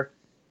tour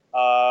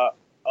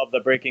of the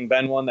Breaking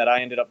Ben one that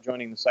I ended up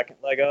joining the second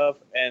leg of.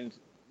 And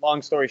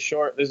long story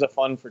short, this is a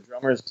fun for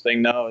drummers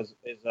thing now.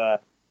 I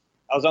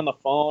was on the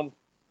phone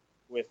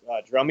with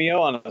Drumeo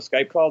on a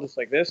Skype call just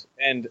like this,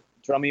 and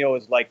Drumeo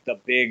is like the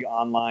big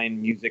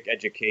online music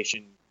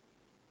education.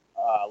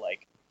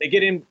 Like they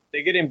get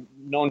in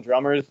known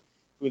drummers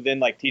who then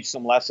like teach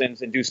some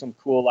lessons and do some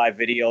cool live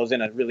videos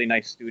in a really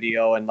nice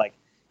studio, and like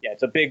yeah,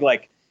 it's a big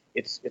like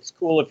it's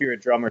cool if you're a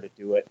drummer to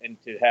do it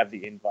and to have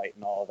the invite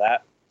and all of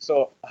that.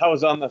 So I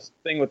was on this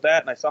thing with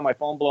that, and I saw my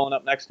phone blowing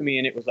up next to me,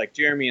 and it was like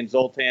Jeremy and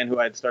Zoltan, who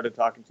I had started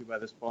talking to by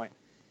this point.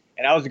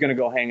 And I was going to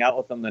go hang out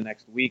with them the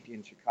next week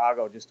in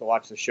Chicago just to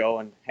watch the show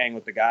and hang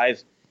with the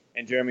guys.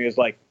 And Jeremy was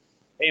like,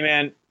 hey,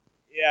 man,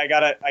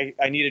 yeah,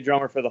 I need a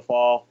drummer for the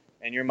fall,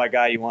 and you're my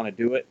guy. You want to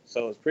do it?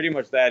 So it was pretty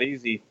much that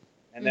easy.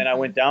 And then I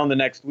went down the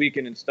next week,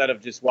 and instead of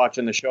just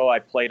watching the show, I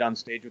played on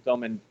stage with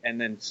them and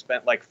then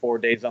spent like 4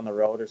 days on the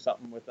road or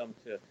something with them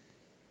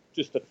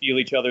just to feel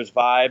each other's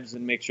vibes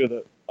and make sure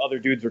the other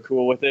dudes were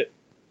cool with it.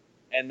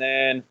 And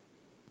then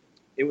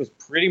it was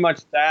pretty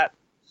much that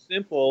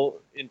simple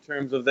in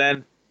terms of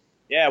then,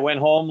 yeah, I went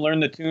home,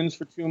 learned the tunes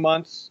for 2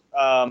 months,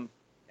 and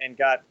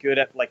got good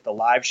at like the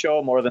live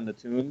show more than the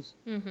tunes,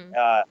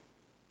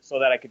 so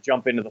that I could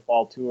jump into the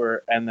fall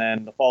tour. And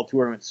then the fall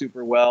tour went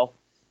super well,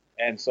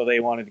 and so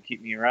they wanted to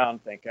keep me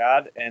around, thank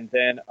God. And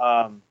then,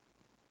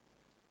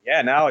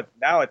 yeah, now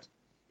it's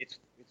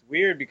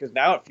weird because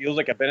now it feels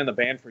like I've been in the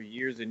band for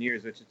years and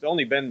years, which it's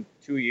only been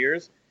 2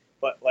 years,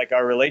 but like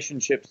our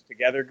relationships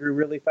together grew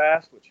really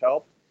fast, which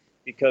helped.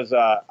 Because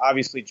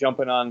obviously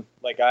jumping on,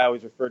 like I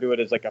always refer to it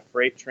as like a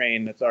freight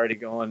train that's already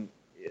going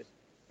as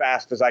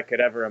fast as I could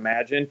ever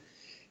imagine,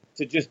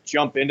 to just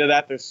jump into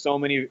that, there's so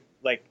many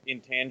like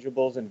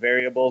intangibles and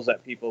variables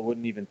that people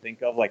wouldn't even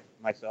think of, like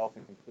myself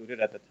included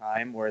at the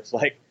time, where it's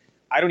like,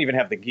 I don't even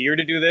have the gear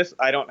to do this.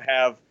 I don't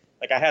have,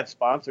 like I had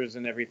sponsors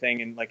and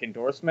everything and like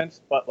endorsements,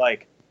 but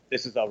like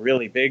this is a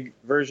really big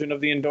version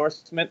of the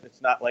endorsement.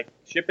 It's not like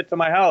ship it to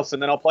my house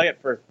and then I'll play it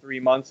for 3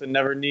 months and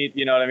never need,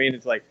 you know what I mean?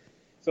 It's like,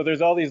 so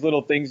there's all these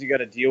little things you got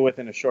to deal with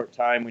in a short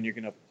time when you're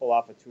going to pull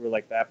off a tour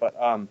like that. But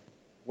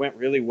went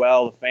really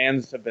well. The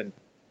fans have been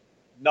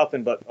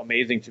nothing but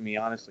amazing to me,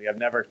 honestly. I've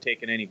never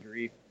taken any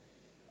grief.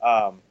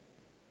 And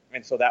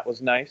so that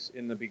was nice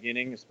in the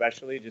beginning,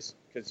 especially just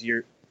because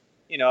you're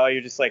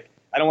just like,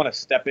 I don't want to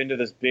step into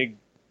this big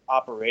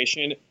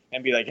operation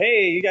and be like,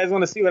 hey, you guys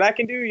want to see what I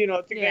can do? You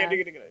know, Yeah.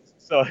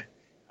 So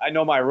I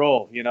know my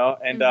role, you know,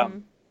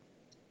 and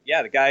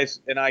yeah, the guys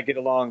and I get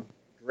along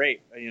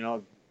great, you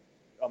know,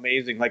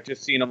 amazing. Like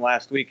just seeing them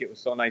last week, it was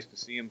so nice to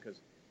see them because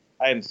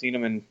I hadn't seen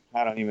them in,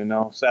 I don't even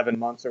know, 7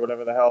 months or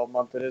whatever the hell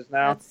month it is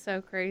now. That's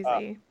so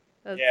crazy.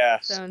 That's yeah.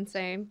 so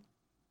insane.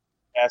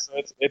 Yeah, so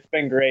it's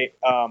been great.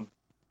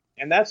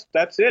 And that's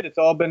it. It's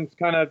all been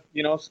kind of,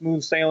 you know,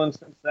 smooth sailing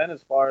since then,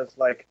 as far as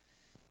like,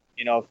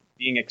 you know,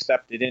 being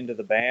accepted into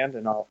the band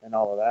and all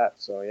of that.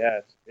 So yeah,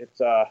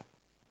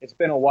 it's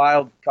been a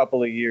wild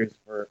couple of years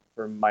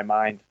for my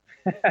mind.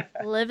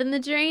 Living the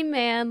dream,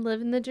 man.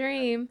 Living the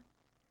dream.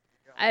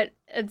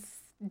 It's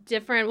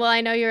different. Well,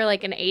 I know you're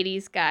like an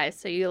 80s guy,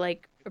 so you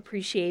like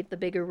appreciate the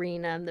big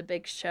arena and the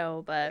big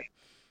show, but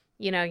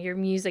you know, your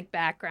music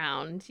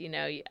background, you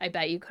know, I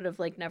bet you could have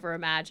like never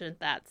imagined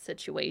that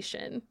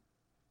situation.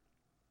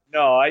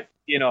 No,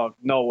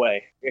 no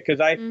way. Because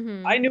I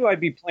knew I'd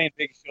be playing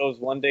big shows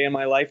one day in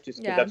my life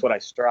just because that's what I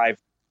strive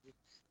for.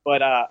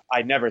 But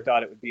I never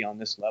thought it would be on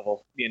this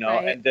level, you know,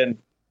 Right. and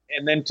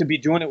then to be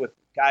doing it with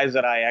guys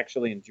that I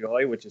actually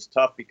enjoy, which is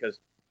tough because,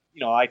 you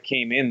know, I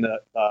came in the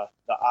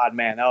odd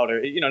man out,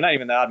 or, you know, not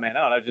even the odd man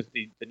out. I was just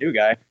the new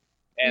guy.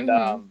 And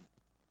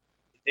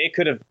they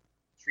could have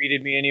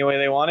treated me any way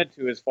they wanted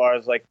to, as far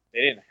as like,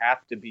 they didn't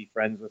have to be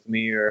friends with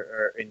me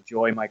or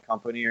enjoy my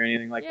company or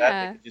anything like that.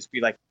 Yeah. They could just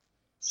be like,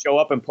 show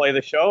up and play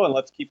the show and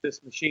let's keep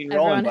this machine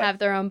rolling. Everyone have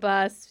their own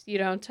bus. You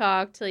don't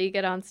talk till you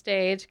get on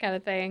stage kind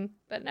of thing.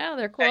 But no,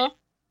 they're cool.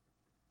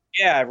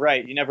 Yeah,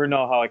 right. You never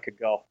know how it could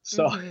go.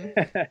 So,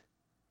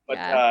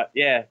 but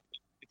yeah,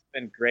 it's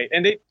been great.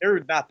 And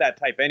they're not that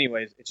type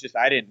anyways. It's just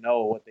I didn't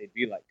know what they'd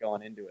be like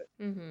going into it.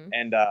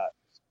 And yeah,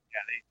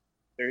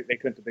 they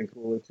couldn't have been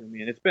cooler to me.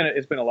 And it's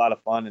been a lot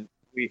of fun. And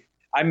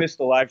I miss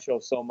the live show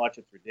so much,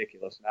 it's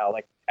ridiculous now.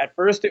 Like at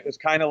first it was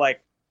kind of like,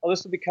 oh,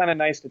 this would be kind of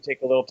nice to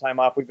take a little time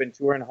off. We've been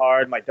touring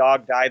hard. My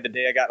dog died the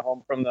day I got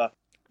home from the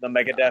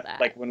Megadeth,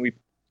 like when we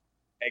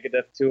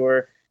Megadeth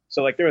tour.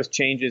 So like there was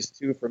changes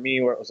too for me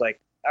where it was like,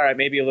 all right,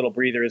 maybe a little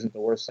breather isn't the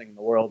worst thing in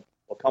the world.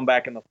 We'll come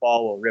back in the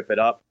fall. We'll rip it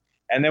up.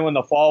 And then when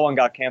the fall one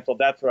got canceled,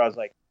 that's where I was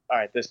like, all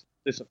right, this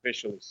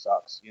officially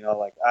sucks. You know,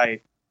 like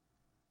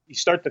you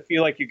start to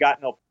feel like you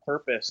got no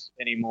purpose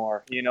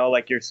anymore. You know,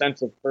 like your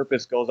sense of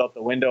purpose goes out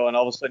the window, and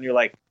all of a sudden you're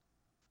like,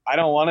 I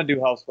don't want to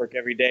do housework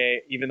every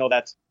day, even though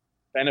that's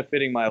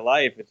benefiting my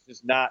life. It's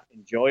just not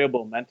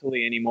enjoyable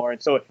mentally anymore.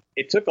 And so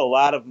it took a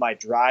lot of my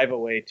drive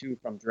away too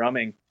from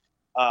drumming,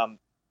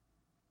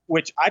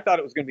 which I thought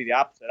it was going to be the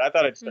opposite. I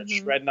thought I'd start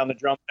shredding on the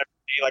drum every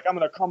day. Like, I'm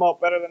going to come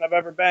out better than I've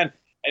ever been.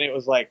 And it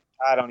was like,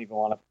 I don't even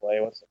want to play.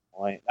 What's the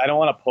point? I don't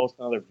want to post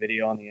another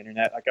video on the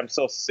internet. Like, I'm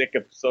so sick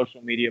of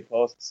social media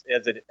posts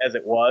as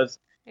it was.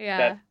 Yeah.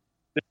 That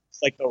it's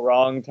like the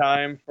wrong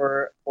time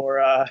for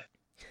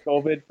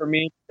COVID for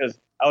me, because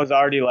I was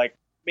already like,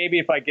 maybe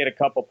if I get a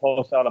couple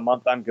posts out a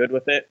month, I'm good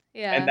with it.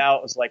 Yeah. And now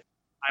it was like,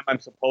 I'm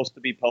supposed to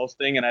be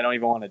posting, and I don't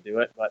even want to do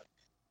it. But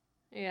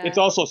yeah. It's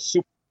also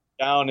super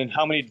down. And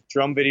how many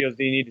drum videos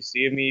do you need to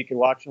see of me? You can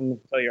watch them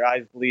until your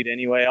eyes bleed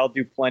anyway. I'll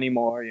do plenty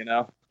more, you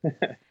know?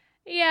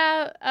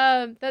 Yeah,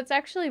 that's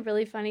actually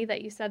really funny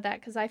that you said that,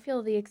 because I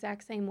feel the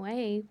exact same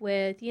way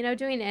with, you know,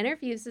 doing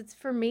interviews. It's,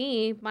 for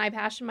me, my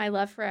passion, my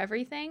love for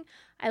everything.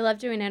 I love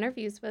doing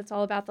interviews, but it's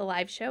all about the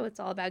live show.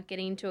 It's all about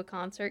getting to a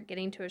concert,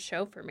 getting to a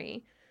show for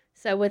me.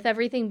 So with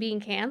everything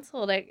being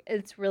canceled,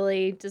 it's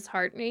really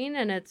disheartening,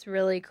 and it's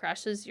really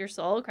crushes your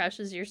soul,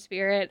 crushes your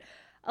spirit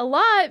a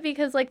lot,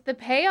 because, like, the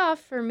payoff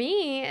for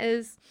me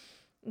is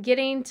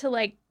getting to,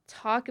 like,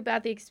 talk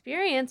about the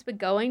experience, but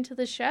going to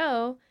the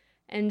show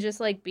and just,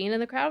 like, being in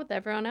the crowd with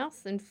everyone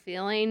else and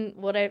feeling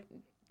what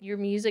your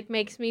music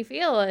makes me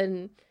feel.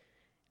 And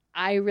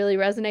I really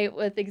resonate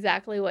with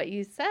exactly what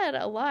you said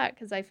a lot,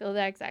 because I feel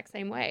the exact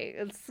same way.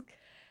 It's,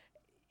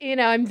 you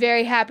know, I'm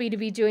very happy to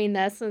be doing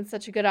this, and it's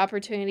such a good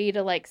opportunity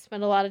to, like,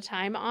 spend a lot of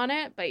time on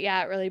it. But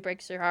yeah, it really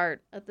breaks your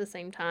heart at the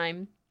same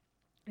time,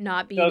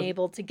 not being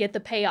able to get the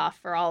payoff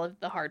for all of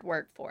the hard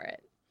work for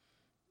it.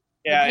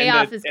 Yeah, the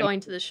payoff is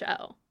going to the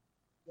show.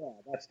 Yeah,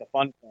 that's the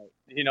fun part.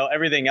 You know,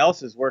 everything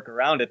else is work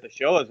around it. The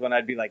show is when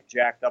I'd be, like,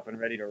 jacked up and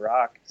ready to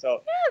rock.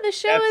 So yeah, the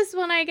show is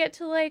when I get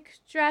to, like,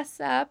 dress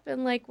up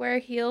and, like, wear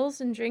heels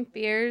and drink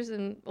beers,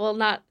 and, well,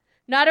 not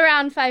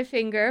around Five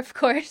Finger, of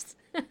course.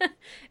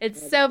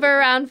 It's sober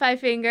around Five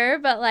Finger,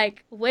 but,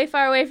 like, way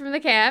far away from the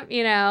camp,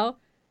 you know.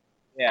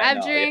 Yeah,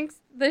 have drinks,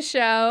 the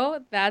show.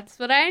 That's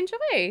what I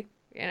enjoy,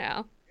 you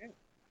know.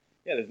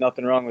 Yeah, there's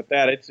nothing wrong with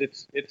that.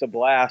 It's a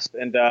blast.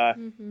 And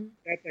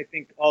that's, I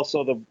think,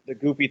 also the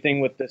goofy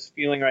thing with this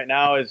feeling right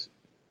now is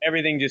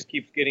everything just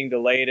keeps getting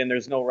delayed, and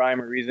there's no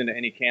rhyme or reason to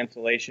any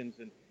cancellations.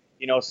 And,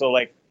 you know, so,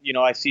 like, you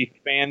know, I see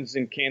fans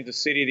in Kansas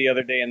City the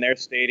other day in their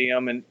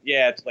stadium, and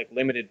yeah, it's like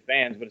limited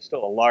fans, but it's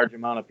still a large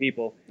amount of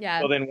people.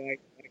 Yeah. So then why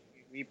can't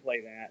we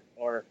play that?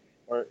 Or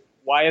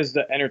why is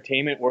the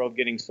entertainment world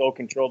getting so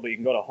controlled, but you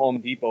can go to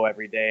Home Depot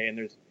every day and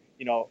there's,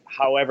 you know,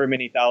 however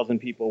many thousand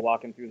people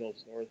walking through those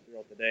stores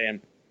throughout the day.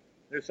 And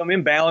there's some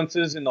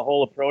imbalances in the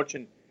whole approach.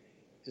 And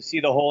to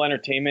see the whole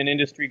entertainment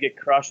industry get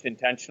crushed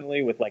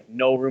intentionally with, like,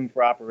 no room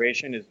for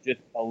operation is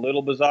just a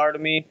little bizarre to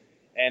me.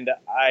 And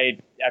I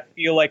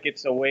feel like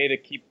it's a way to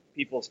keep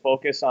people's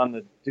focus on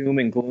the doom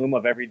and gloom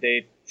of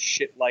everyday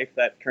shit life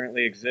that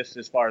currently exists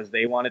as far as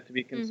they want it to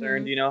be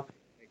concerned, you know?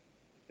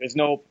 There's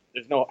no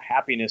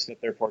happiness that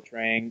they're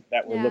portraying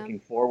that we're looking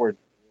forward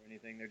to or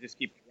anything. They just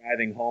keep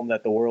driving home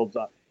that the world's,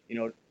 you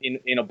know,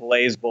 in a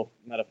blaze, both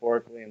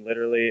metaphorically and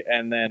literally.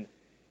 And then,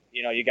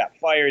 you know, you got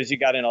fires, you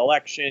got an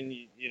election,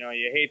 you know,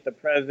 you hate the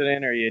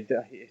president, or it's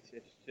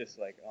just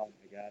like, oh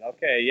my God,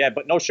 okay, yeah,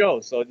 but no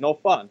shows, so no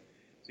fun.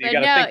 So you got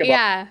to think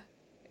about.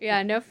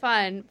 Yeah, no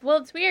fun. Well,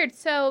 it's weird.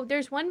 So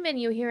there's one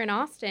venue here in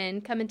Austin,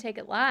 Come and Take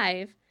It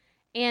Live,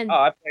 and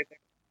I played there.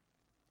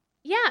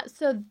 Yeah,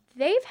 so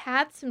they've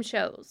had some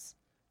shows.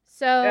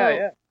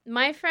 So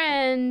my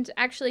friend,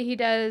 actually, he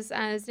does,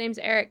 his name's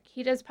Eric,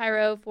 he does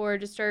pyro for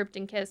Disturbed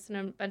and Kiss and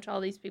a bunch of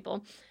all these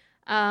people.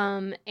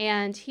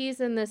 And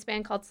he's in this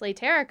band called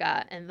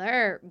Slayterica, and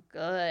they're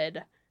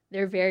good.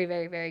 They're very,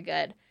 very, very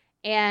good.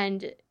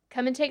 And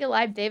Come and Take It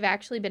Live, they've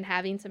actually been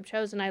having some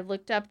shows, and I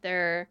looked up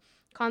their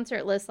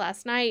concert list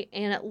last night,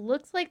 and it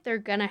looks like they're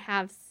gonna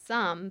have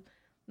some.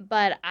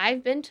 But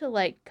I've been to,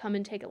 like, Come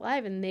and Take It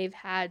Live, and they've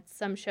had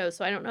some shows.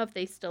 So I don't know if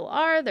they still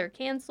are. They're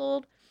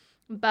canceled.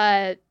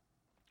 Or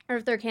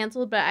if they're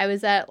canceled. But I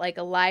was at, like,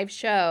 a live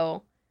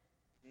show.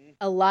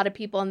 A lot of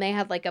people. And they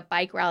had, like, a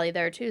bike rally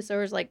there, too. So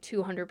there was, like,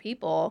 200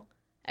 people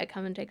at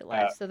Come and Take It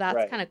Live. So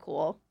that's kind of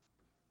cool.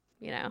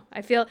 You know,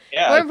 I feel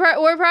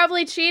we're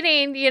probably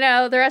cheating, you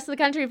know, the rest of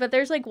the country. But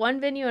there's, like,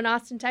 one venue in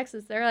Austin,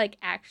 Texas. They're, like,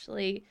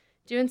 actually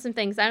doing some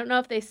things. I don't know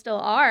if they still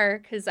are,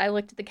 because I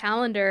looked at the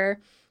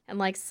calendar. And,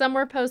 like, some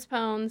were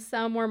postponed,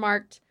 some were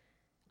marked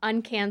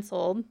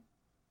uncanceled,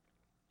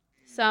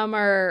 some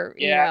are,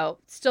 you know,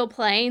 still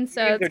playing,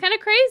 so it's kind of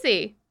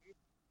crazy.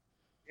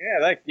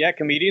 Yeah,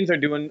 comedians are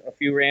doing a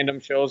few random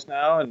shows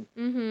now, and,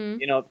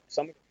 you know,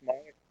 some of the smaller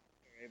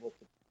are able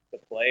to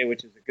play,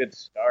 which is a good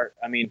start.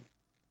 I mean,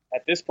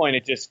 at this point,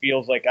 it just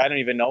feels like I don't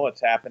even know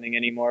what's happening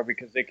anymore,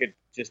 because they could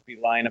just be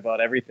lying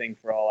about everything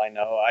for all I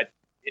know.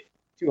 It's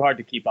too hard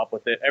to keep up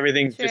with it.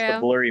 Everything's just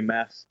a blurry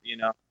mess, you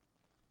know,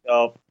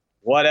 so...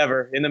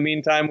 Whatever. In the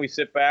meantime, we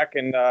sit back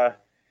and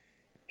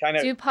kind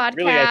of do podcasts,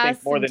 really, I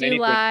think, more and than do anything,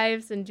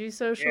 lives and do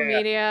social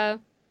media.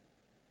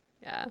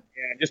 Yeah.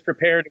 Yeah, just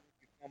prepare to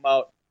come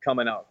out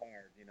coming out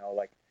hard. You know,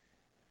 like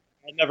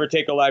I'd never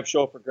take a live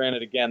show for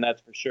granted again.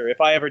 That's for sure.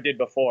 If I ever did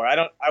before,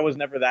 I was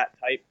never that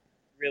type.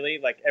 Really,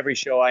 like every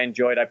show I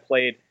enjoyed, I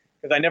played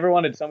because I never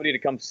wanted somebody to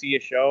come see a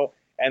show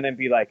and then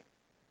be like,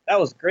 "That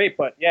was great,"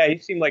 but yeah, he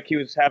seemed like he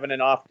was having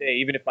an off day,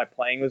 even if my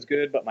playing was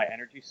good, but my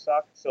energy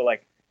sucked. So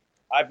like,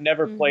 I've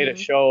never played a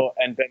show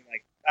and been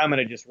like, "I'm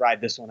gonna just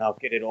ride this one out,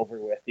 get it over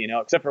with,"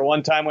 Except for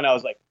one time when I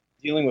was like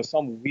dealing with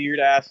some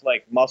weird ass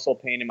like muscle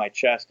pain in my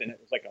chest and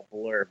it was like a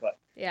blur. But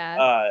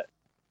I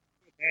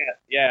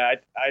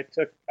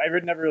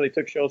never really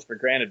took shows for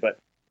granted, but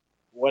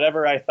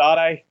whatever I thought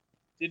I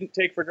didn't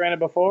take for granted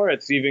before,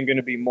 it's even going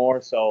to be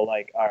more so.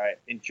 Like, all right,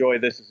 enjoy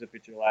this as if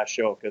it's your last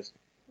show, because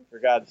for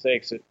God's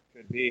sakes, it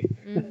could be.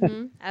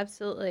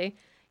 Absolutely.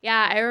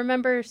 Yeah, I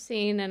remember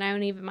seeing, and I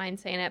don't even mind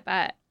saying it,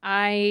 but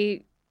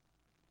I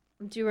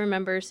do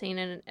remember seeing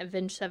an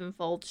Avenged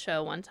Sevenfold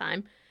show one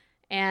time,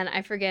 and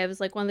I forget, it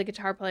was like one of the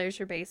guitar players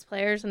or bass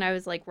players, and I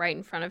was like right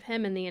in front of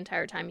him, and the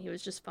entire time he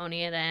was just phoning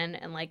it in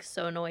and like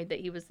so annoyed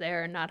that he was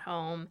there and not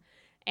home,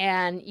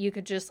 and you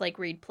could just like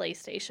read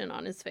PlayStation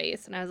on his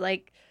face, and I was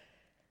like,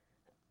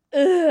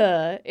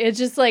 ugh, it's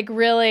just like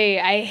really,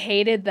 I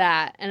hated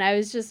that. And I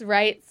was just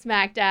right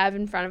smack dab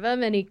in front of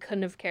him and he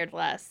couldn't have cared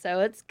less.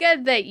 So it's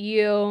good that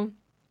you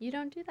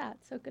don't do that.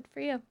 So good for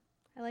you.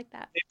 I like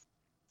that. It's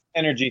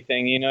an energy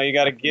thing, you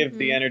got to give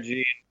the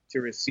energy to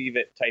receive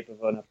it type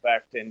of an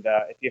effect. And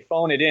if you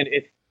phone it in,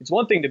 it's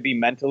one thing to be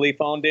mentally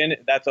phoned in.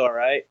 That's all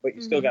right. But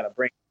you still got to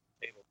bring it to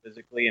the table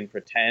physically and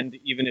pretend,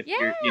 even if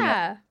you're,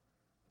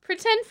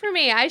 Pretend for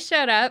me. I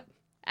showed up.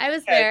 I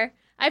was there.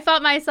 I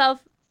fought my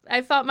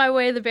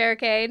way to the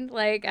barricade.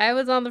 Like, I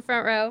was on the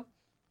front row.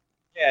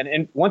 Yeah,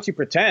 and once you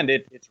pretend,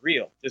 it's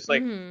real. Just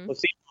like placebo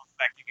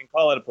effect, you can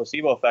call it a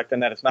placebo effect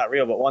and that it's not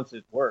real, but once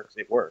it works,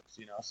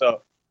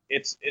 So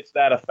it's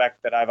that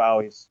effect that I've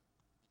always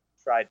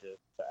tried to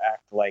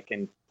act like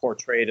and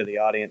portray to the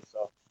audience.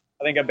 So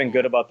I think I've been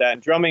good about that.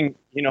 And drumming,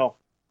 you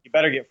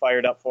better get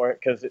fired up for it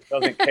because it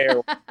doesn't care.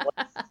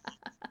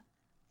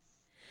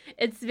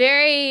 It's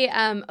very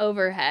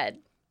overhead.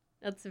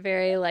 That's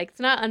very, like, it's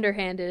not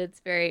underhanded, it's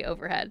very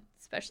overhead,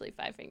 especially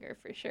Five Finger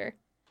for sure.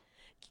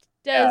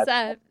 Does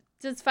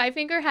Five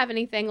Finger have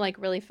anything, like,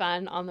 really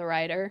fun on the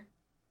rider?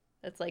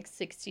 That's, like,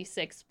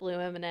 66 blue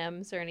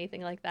M&Ms or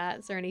anything like that?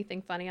 Is there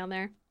anything funny on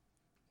there?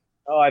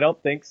 Oh, I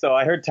don't think so.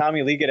 I heard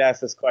Tommy Lee get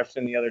asked this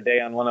question the other day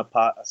on one of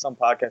some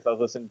podcast I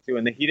was listening to,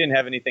 and he didn't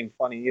have anything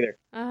funny either.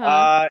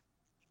 I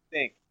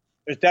think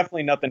there's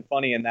definitely nothing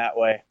funny in that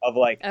way of,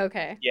 like, some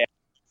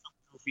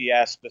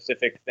goofy-ass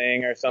specific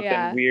thing or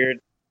something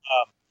weird.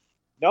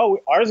 No,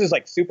 ours is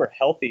like super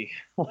healthy.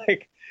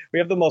 Like we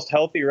have the most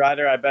healthy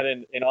rider I bet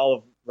in all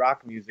of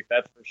rock music.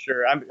 That's for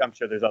sure. I'm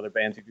sure there's other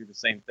bands who do the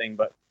same thing,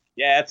 but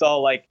yeah, it's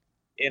all like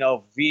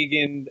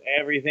vegan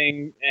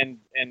everything and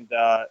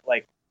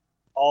like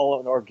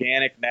all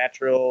organic,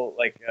 natural.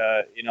 Like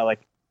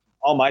like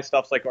all my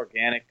stuff's like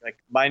organic. Like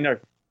my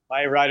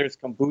rider's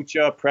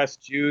kombucha,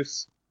 pressed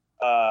juice,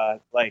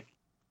 like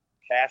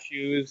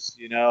cashews.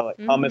 Like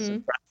hummus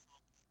and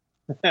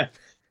pretzels.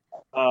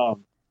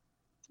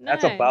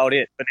 That's about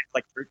it, but it's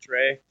like fruit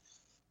tray.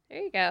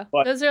 There you go.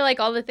 But those are like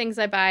all the things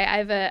I buy. I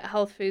have a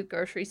health food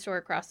grocery store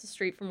across the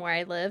street from where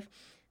I live.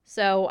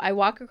 So I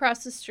walk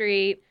across the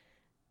street.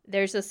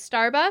 There's a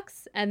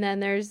Starbucks, and then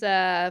there's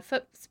a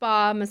foot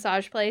spa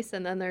massage place,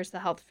 and then there's the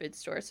health food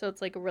store. So it's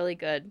like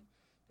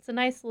it's a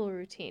nice little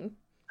routine.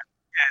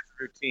 Yeah, it's a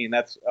routine.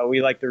 That's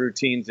we like the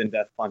routines in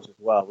Death Punch as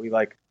well. We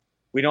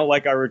don't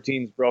like our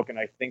routines broken.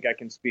 I think I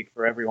can speak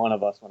for every one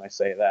of us when I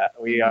say that.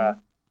 We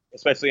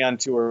especially on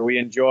tour, we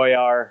enjoy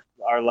our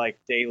like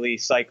daily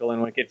cycle,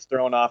 and when it gets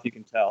thrown off, you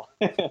can tell.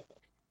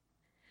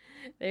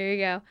 There you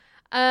go.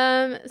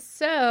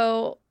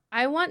 So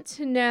I want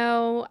to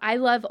know, I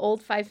love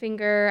old Five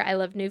Finger, I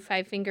love new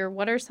Five Finger.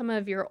 What are some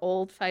of your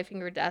old Five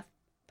Finger Death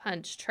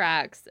Punch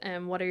tracks,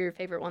 and what are your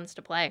favorite ones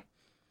to play?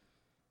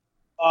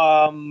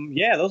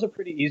 Yeah, those are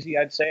pretty easy,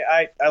 I'd say.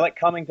 I like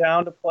Coming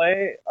Down to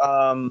play.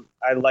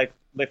 I like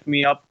Lift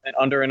Me Up and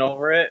Under and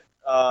Over It.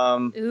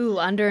 Ooh,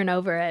 Under and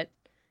Over It.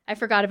 I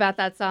forgot about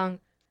that song.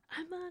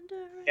 I'm under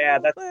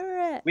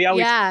over it. We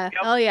always start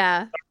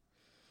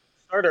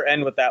or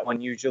end with that one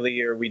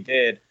usually, or we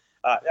did.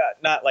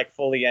 Not like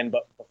fully end,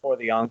 but before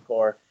the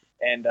encore.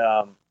 And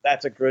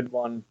that's a good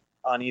one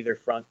on either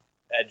front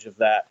edge of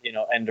that,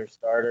 end or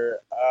starter.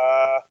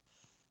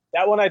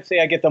 That one I'd say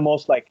I get the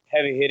most like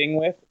heavy hitting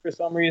with for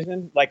some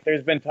reason. Like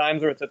there's been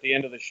times where it's at the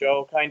end of the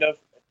show, kind of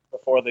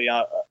before the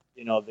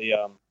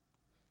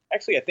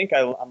actually, I think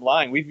I'm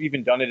lying. We've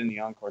even done it in the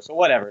encore. So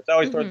whatever. It's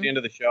always towards the end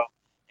of the show.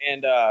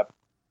 And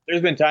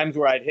there's been times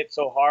where I'd hit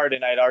so hard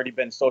and I'd already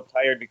been so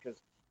tired because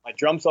my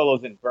drum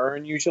solo's in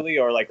Burn usually,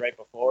 or like right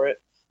before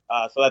it.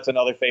 So that's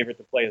another favorite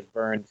to play is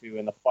Burn too.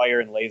 And the fire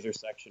and laser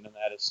section, and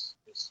that is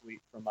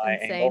sweet from my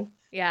angle.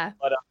 Yeah.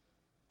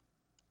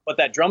 But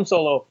that drum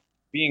solo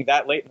being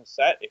that late in the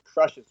set, it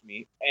crushes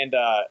me. And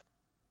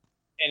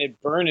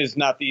Burn is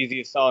not the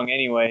easiest song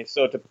anyway.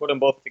 So to put them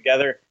both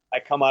together, I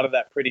come out of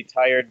that pretty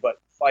tired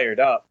but fired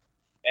up.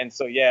 And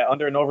so, yeah,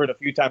 Under and Over It a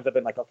few times I've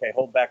been like, okay,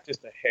 hold back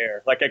just a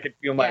hair. Like I could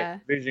feel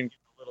my vision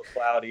get a little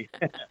cloudy.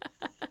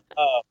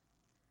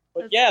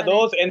 But That's yeah, funny.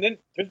 those, and then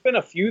there's been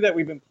a few that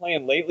we've been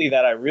playing lately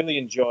that I really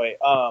enjoy.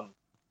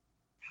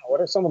 What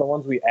are some of the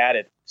ones we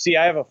added? See,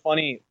 I have a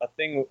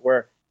thing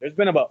where there's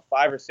been about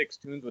 5 or 6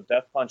 tunes with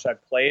Death Punch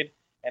I've played,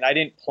 and I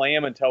didn't play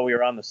them until we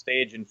were on the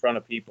stage in front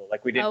of people.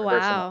 Like we didn't Oh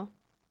rehearse them. wow.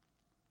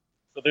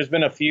 So there's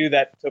been a few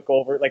that took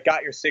over. Like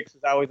Got Your Six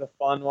is always a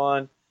fun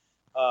one.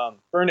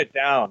 Burn It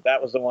Down,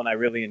 that was the one I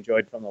really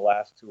enjoyed from the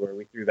last tour.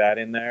 We threw that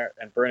in there,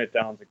 and Burn It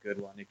Down's a good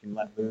one. You can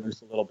let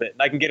loose a little bit,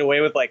 and I can get away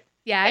with like.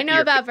 Yeah, I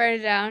know about Burn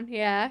It Down.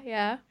 Yeah.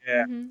 Yeah.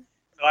 Mhm.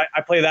 So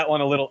I play that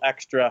one a little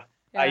extra.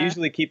 I Yeah.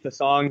 usually keep the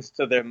songs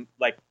to them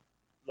like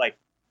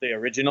the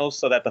originals,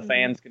 so that the Mhm.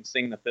 fans can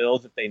sing the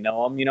fills if they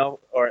know them,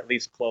 or at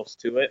least close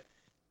to it.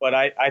 But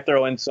I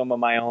throw in some of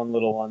my own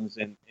little ones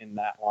in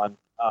that one,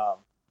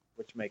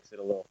 which makes it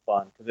a little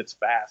fun because it's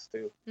fast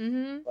too.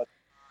 Mhm. But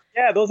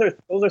yeah, those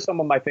are some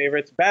of my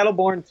favorites.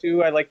 Battleborn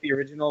 2, I like the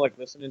original, like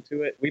listening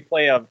to it. We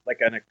play a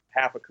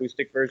half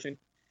acoustic version,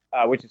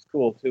 which is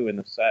cool too in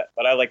the set.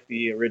 But I like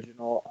the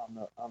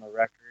original on the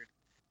record.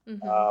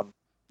 Mhm.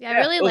 Yeah, I yeah,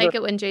 really those like are-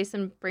 it when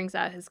Jason brings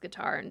out his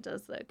guitar and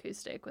does the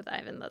acoustic with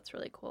Ivan. That's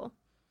really cool.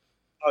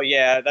 Oh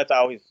yeah, that's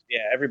always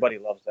everybody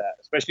loves that,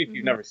 especially if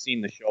you've Mhm. never seen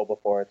the show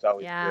before. It's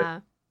always good.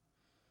 Yeah.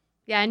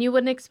 Yeah, and you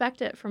wouldn't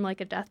expect it from like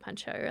a Death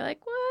Punch show. You're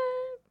like, what?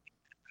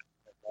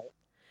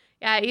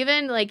 Yeah,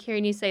 even like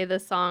hearing you say the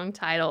song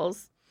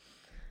titles.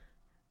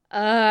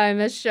 I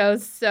miss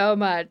shows so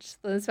much,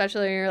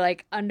 especially when you're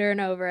like under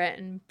and over it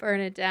and burn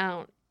it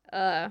down.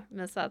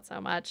 Miss that so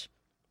much.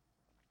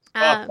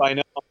 Tough, I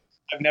know.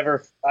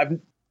 I've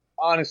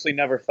honestly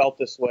never felt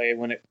this way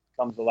when it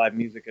comes to live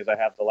music as I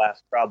have the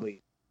last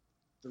probably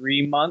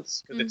 3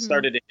 months, because Mhm. it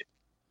started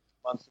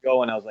months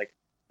ago, and I was like,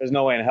 "There's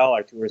no way in hell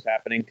our tour is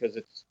happening because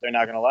they're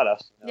not going to let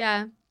us."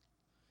 Yeah.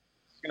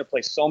 It's going to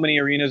play so many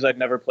arenas I'd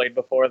never played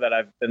before that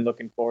I've been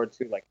looking forward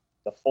to, like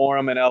the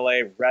Forum in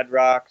LA, Red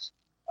Rocks,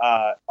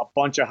 a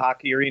bunch of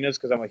hockey arenas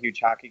because I'm a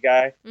huge hockey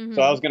guy. Mhm.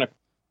 So I was going to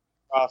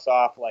cross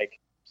off like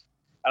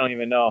I don't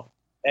even know,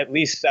 at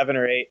least 7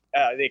 or 8.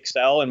 The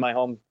Excel in my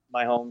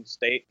home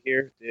state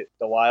here,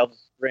 the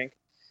Wilds rink.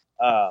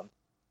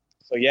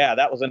 So yeah,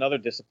 that was another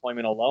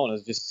disappointment alone,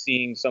 is just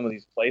seeing some of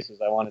these places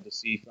I wanted to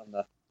see from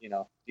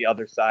the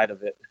other side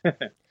of it.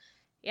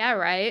 Yeah,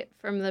 right.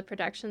 From the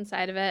production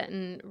side of it.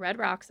 And Red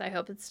Rocks, I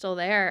hope it's still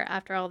there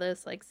after all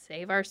this. Like,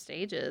 save our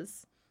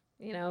stages,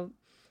 bail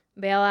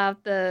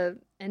out the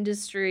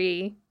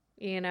industry,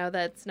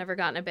 that's never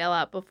gotten a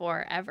bailout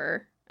before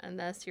ever. And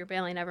thus you're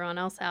bailing everyone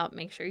else out.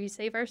 Make sure you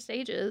save our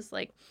stages.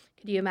 Like,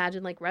 could you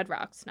imagine like Red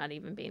Rocks not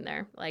even being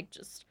there? Like,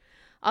 just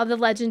all the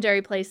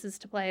legendary places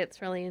to play.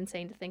 It's really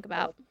insane to think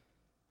about.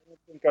 I don't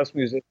think us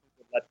musicians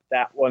would let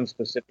that one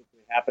specifically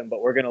happen,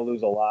 but we're going to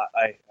lose a lot,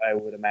 I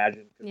would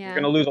imagine. 'Cause Yeah.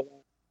 We're going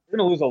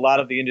to lose a lot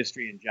of the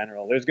industry in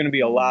general. There's going to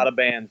be a Mhm. lot of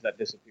bands that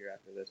disappear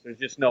after this. There's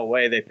just no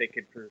way that they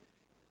could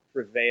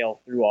prevail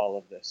through all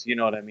of this. You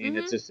know what I mean? Mhm.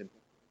 It's just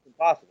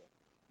impossible.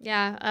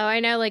 Yeah. Oh,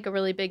 I know like a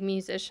really big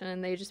musician,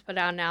 and they just put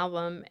out an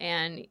album,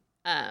 and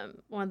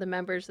one of the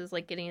members is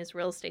like getting his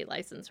real estate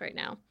license right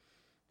now.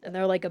 And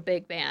they're like a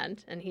big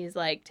band, and he's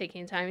like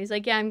taking time. He's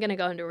like, yeah, I'm going to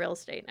go into real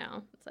estate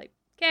now. It's like,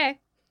 okay.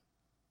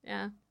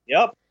 Yeah.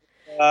 Yep.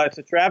 It's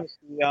a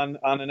travesty on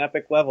an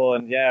epic level,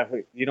 and yeah,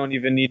 you don't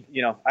even need,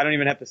 I don't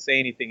even have to say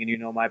anything, and you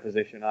know my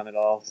position on it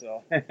all.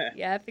 So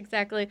Yep,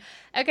 exactly.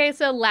 Okay,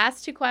 so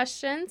last 2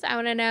 questions. I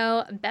want to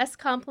know best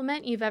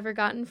compliment you've ever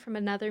gotten from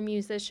another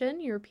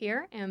musician, your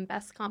peer, and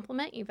best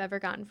compliment you've ever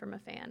gotten from a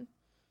fan.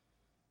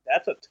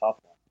 that's a tough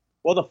one.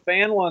 Well, the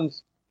fan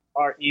ones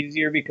are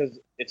easier because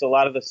it's a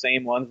lot of the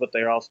same ones, but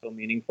they're all still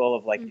meaningful.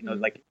 Of like, Mhm.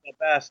 like the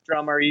best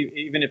drummer,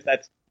 even if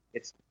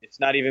it's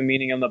not even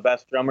meaning I'm the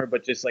best drummer,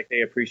 but just like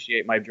they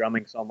appreciate my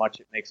drumming so much,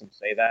 it makes them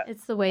say that.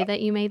 It's the way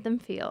that you made them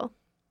feel.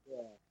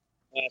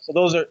 Yeah. So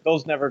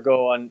those never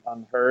go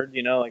unheard,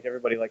 like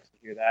everybody likes to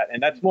hear that,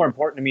 and that's more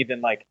important to me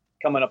than like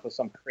coming up with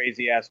some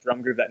crazy ass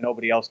drum groove that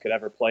nobody else could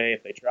ever play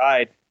if they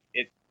tried.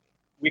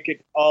 We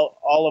could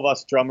all of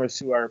us drummers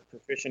who are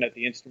proficient at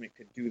the instrument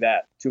could do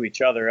that to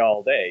each other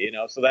all day,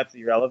 so that's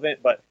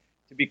irrelevant. But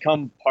to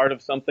become part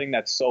of something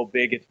that's so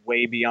big, it's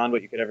way beyond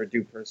what you could ever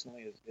do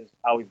personally is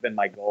always been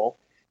my goal.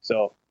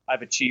 So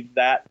I've achieved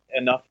that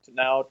enough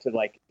now to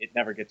like, it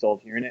never gets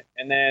old hearing it.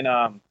 And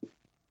then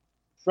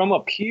from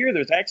up here,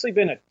 there's actually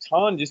been a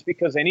ton, just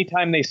because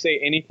anytime they say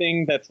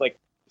anything that's like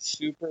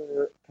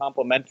super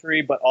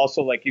complimentary, but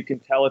also like you can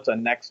tell it's a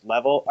next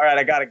level. All right,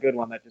 I got a good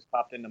one that just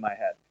popped into my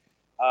head.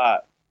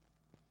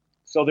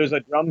 So there's a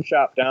drum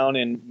shop down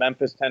in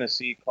Memphis,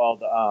 Tennessee called,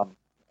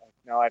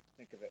 now I have to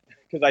think of it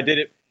because I did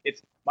it.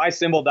 It's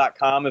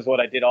mysymbol.com is what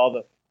I did all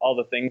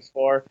the things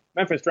for.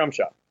 Memphis Drum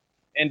Shop.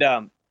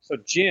 And so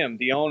Jim,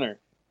 the owner,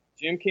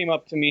 Jim came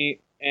up to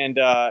me, and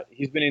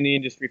he's been in the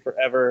industry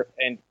forever,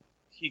 and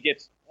he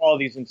gets all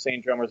these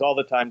insane drummers all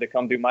the time to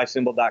come do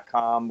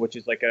mysymbol.com, which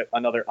is like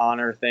another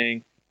honor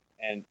thing,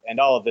 and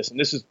all of this. And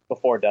this is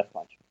before Death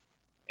Punch.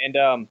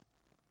 And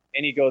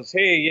he goes,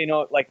 hey,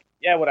 like,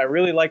 yeah, what I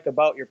really liked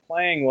about your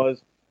playing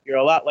was you're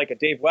a lot like a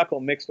Dave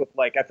Weckl mixed with,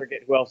 like, I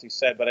forget who else he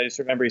said, but I just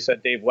remember he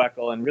said Dave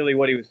Weckl, and really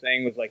what he was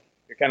saying was like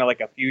you're kind of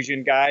like a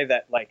fusion guy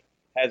that like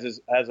has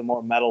a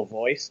more metal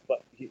voice,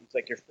 but it's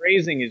like your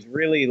phrasing is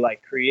really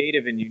like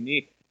creative and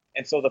unique.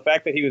 And so the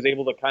fact that he was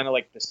able to kind of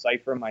like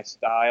decipher my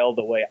style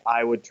the way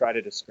I would try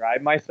to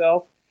describe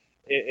myself,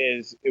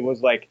 it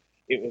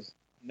was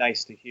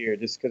nice to hear,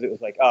 just because it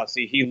was like, oh,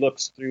 see, he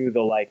looks through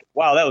the like,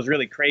 wow, that was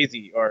really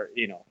crazy, or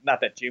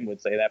not that Jim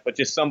would say that, but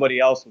just somebody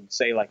else would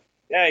say like,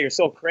 yeah, you're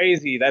so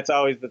crazy. That's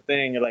always the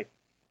thing. You're like,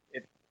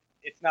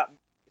 it's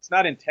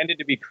not intended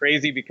to be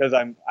crazy because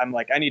I'm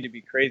like, I need to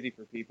be crazy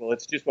for people.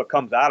 It's just what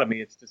comes out of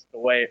me. It's just the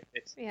way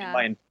it's in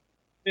my.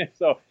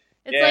 So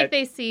it's like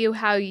they see you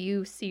how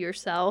you see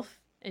yourself,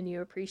 and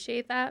you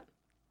appreciate that.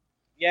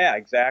 Yeah,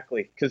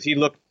 exactly. Because he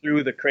looked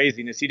through the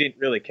craziness. He didn't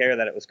really care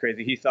that it was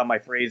crazy. He saw my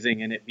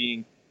phrasing and it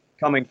being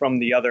coming from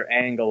the other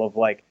angle of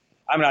like,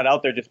 I'm not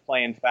out there just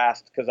playing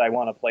fast because I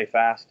want to play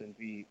fast and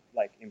be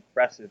like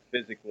impressive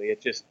physically.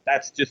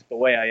 That's just the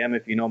way I am.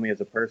 If you know me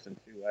as a person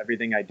too,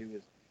 everything I do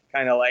is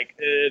kind of like,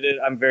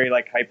 I'm very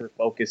like hyper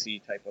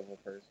focusy type of a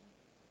person.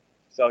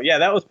 So yeah,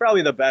 that was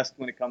probably the best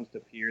when it comes to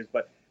peers.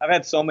 But I've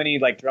had so many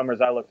like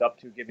drummers I looked up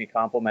to give me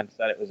compliments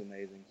that it was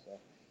amazing. So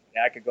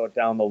yeah, I could go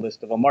down the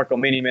list of them. Marco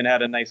Miniman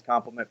had a nice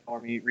compliment for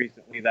me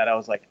recently that I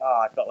was like,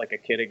 I felt like a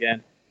kid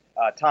again.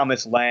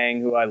 Thomas Lang,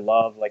 who I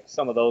love, like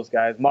some of those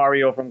guys.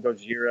 Mario from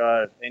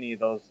Gojira, any of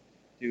those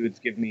dudes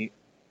give me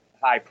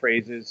high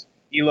praises.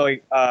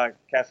 Eloy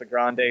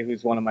Casagrande,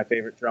 who's one of my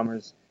favorite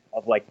drummers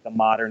of like the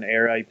modern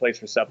era. He plays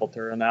for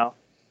Sepultura now,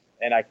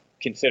 and I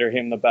consider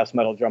him the best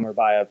metal drummer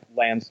by a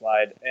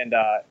landslide. And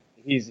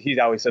he's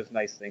always says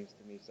nice things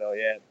to me. So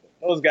yeah,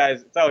 those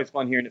guys, it's always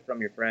fun hearing it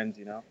from your friends,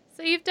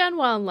 So you've done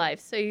well in life.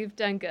 So you've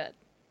done good.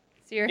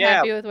 So you're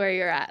happy with where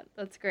you're at.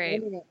 That's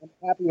great. I'm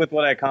happy with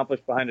what I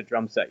accomplished behind a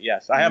drum set.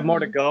 Yes, I have more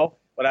to go,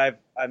 but I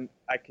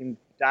can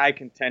die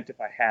content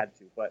if I had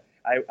to. But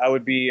I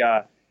would be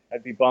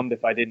I'd be bummed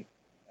if I didn't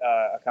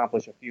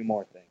accomplish a few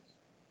more things.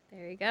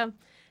 There you go.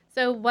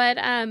 So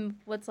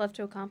what's left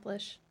to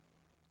accomplish?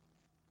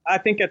 I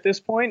think at this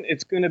point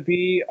it's going to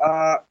be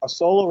a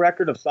solo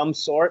record of some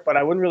sort, but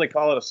I wouldn't really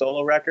call it a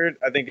solo record.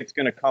 I think it's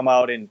going to come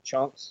out in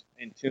chunks,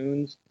 in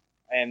tunes,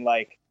 and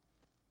like,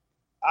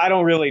 I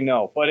don't really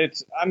know, but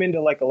I'm into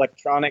like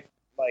electronic,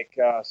 like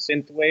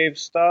synthwave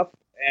stuff,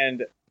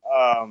 and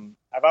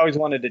I've always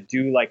wanted to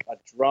do like a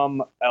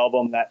drum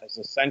album that is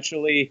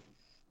essentially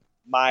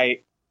my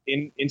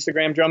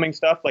Instagram drumming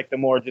stuff, like the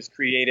more just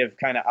creative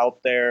kind of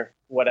out there,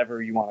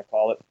 whatever you want to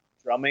call it,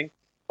 drumming,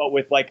 but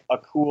with like a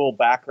cool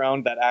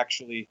background that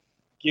actually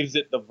gives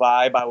it the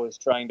vibe I was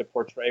trying to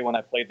portray when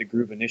I played the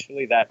groove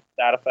initially, that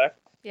effect.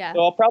 Yeah. So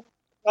I'll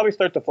probably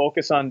start to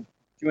focus on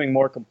doing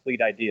more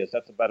complete ideas.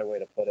 That's a better way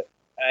to put it.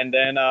 And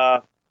then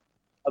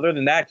other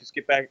than that, just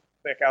get back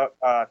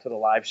out to the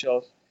live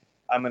shows.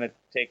 I'm going to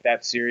take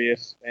that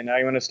serious, and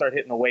I'm going to start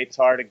hitting the weights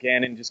hard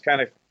again and just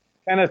kind of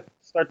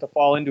start to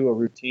fall into a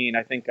routine.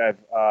 I think I've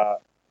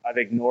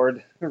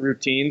ignored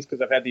routines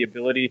because I've had the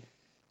ability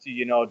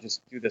to,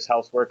 just do this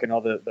housework and all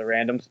the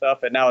random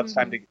stuff. And now it's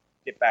time to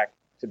get back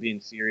to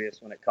being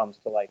serious when it comes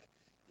to like,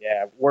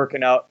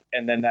 working out.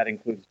 And then that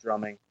includes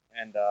drumming,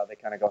 and they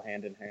kind of go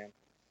hand in hand.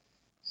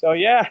 So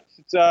yeah,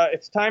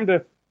 it's time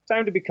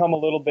to become a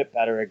little bit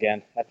better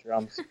again at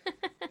drums.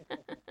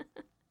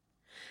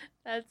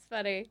 That's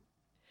funny.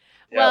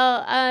 Yep.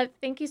 Well,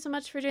 thank you so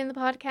much for doing the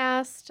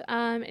podcast.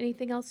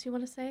 Anything else you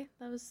want to say?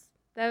 That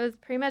was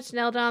pretty much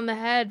nailed on the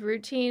head.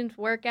 Routines,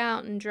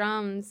 workout, and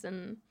drums,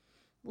 and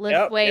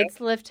lift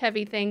weights, lift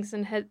heavy things,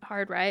 and hit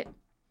hard, right?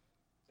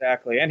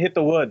 Exactly, and hit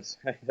the woods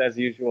as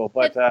usual.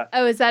 But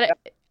is that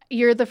it?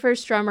 You're the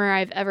first drummer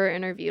I've ever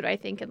interviewed, I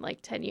think, in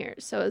like 10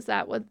 years. So is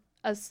that what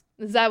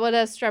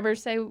us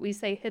drummers say? We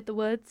say hit the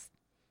woods.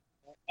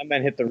 I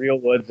meant hit the real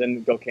woods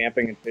and go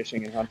camping and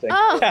fishing and hunting.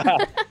 Oh,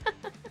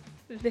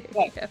 there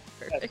you go.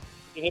 Perfect.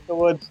 You hit the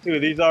woods too.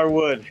 These are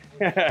wood.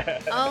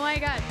 Oh my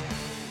God.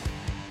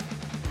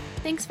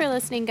 Thanks for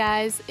listening,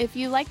 guys. If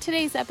you liked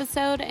today's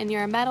episode and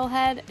you're a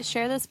metalhead,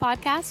 share this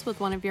podcast with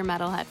one of your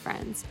metalhead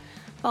friends.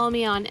 Follow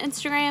me on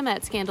Instagram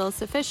at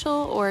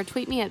ScandalousOfficial or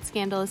tweet me at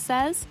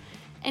ScandalousSays.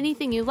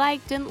 Anything you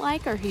like, didn't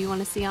like, or who you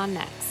want to see on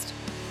next.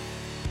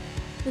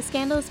 The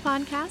Scandalous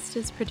podcast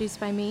is produced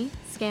by me,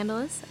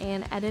 Scandalous,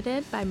 and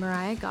edited by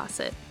Mariah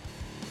Gossett.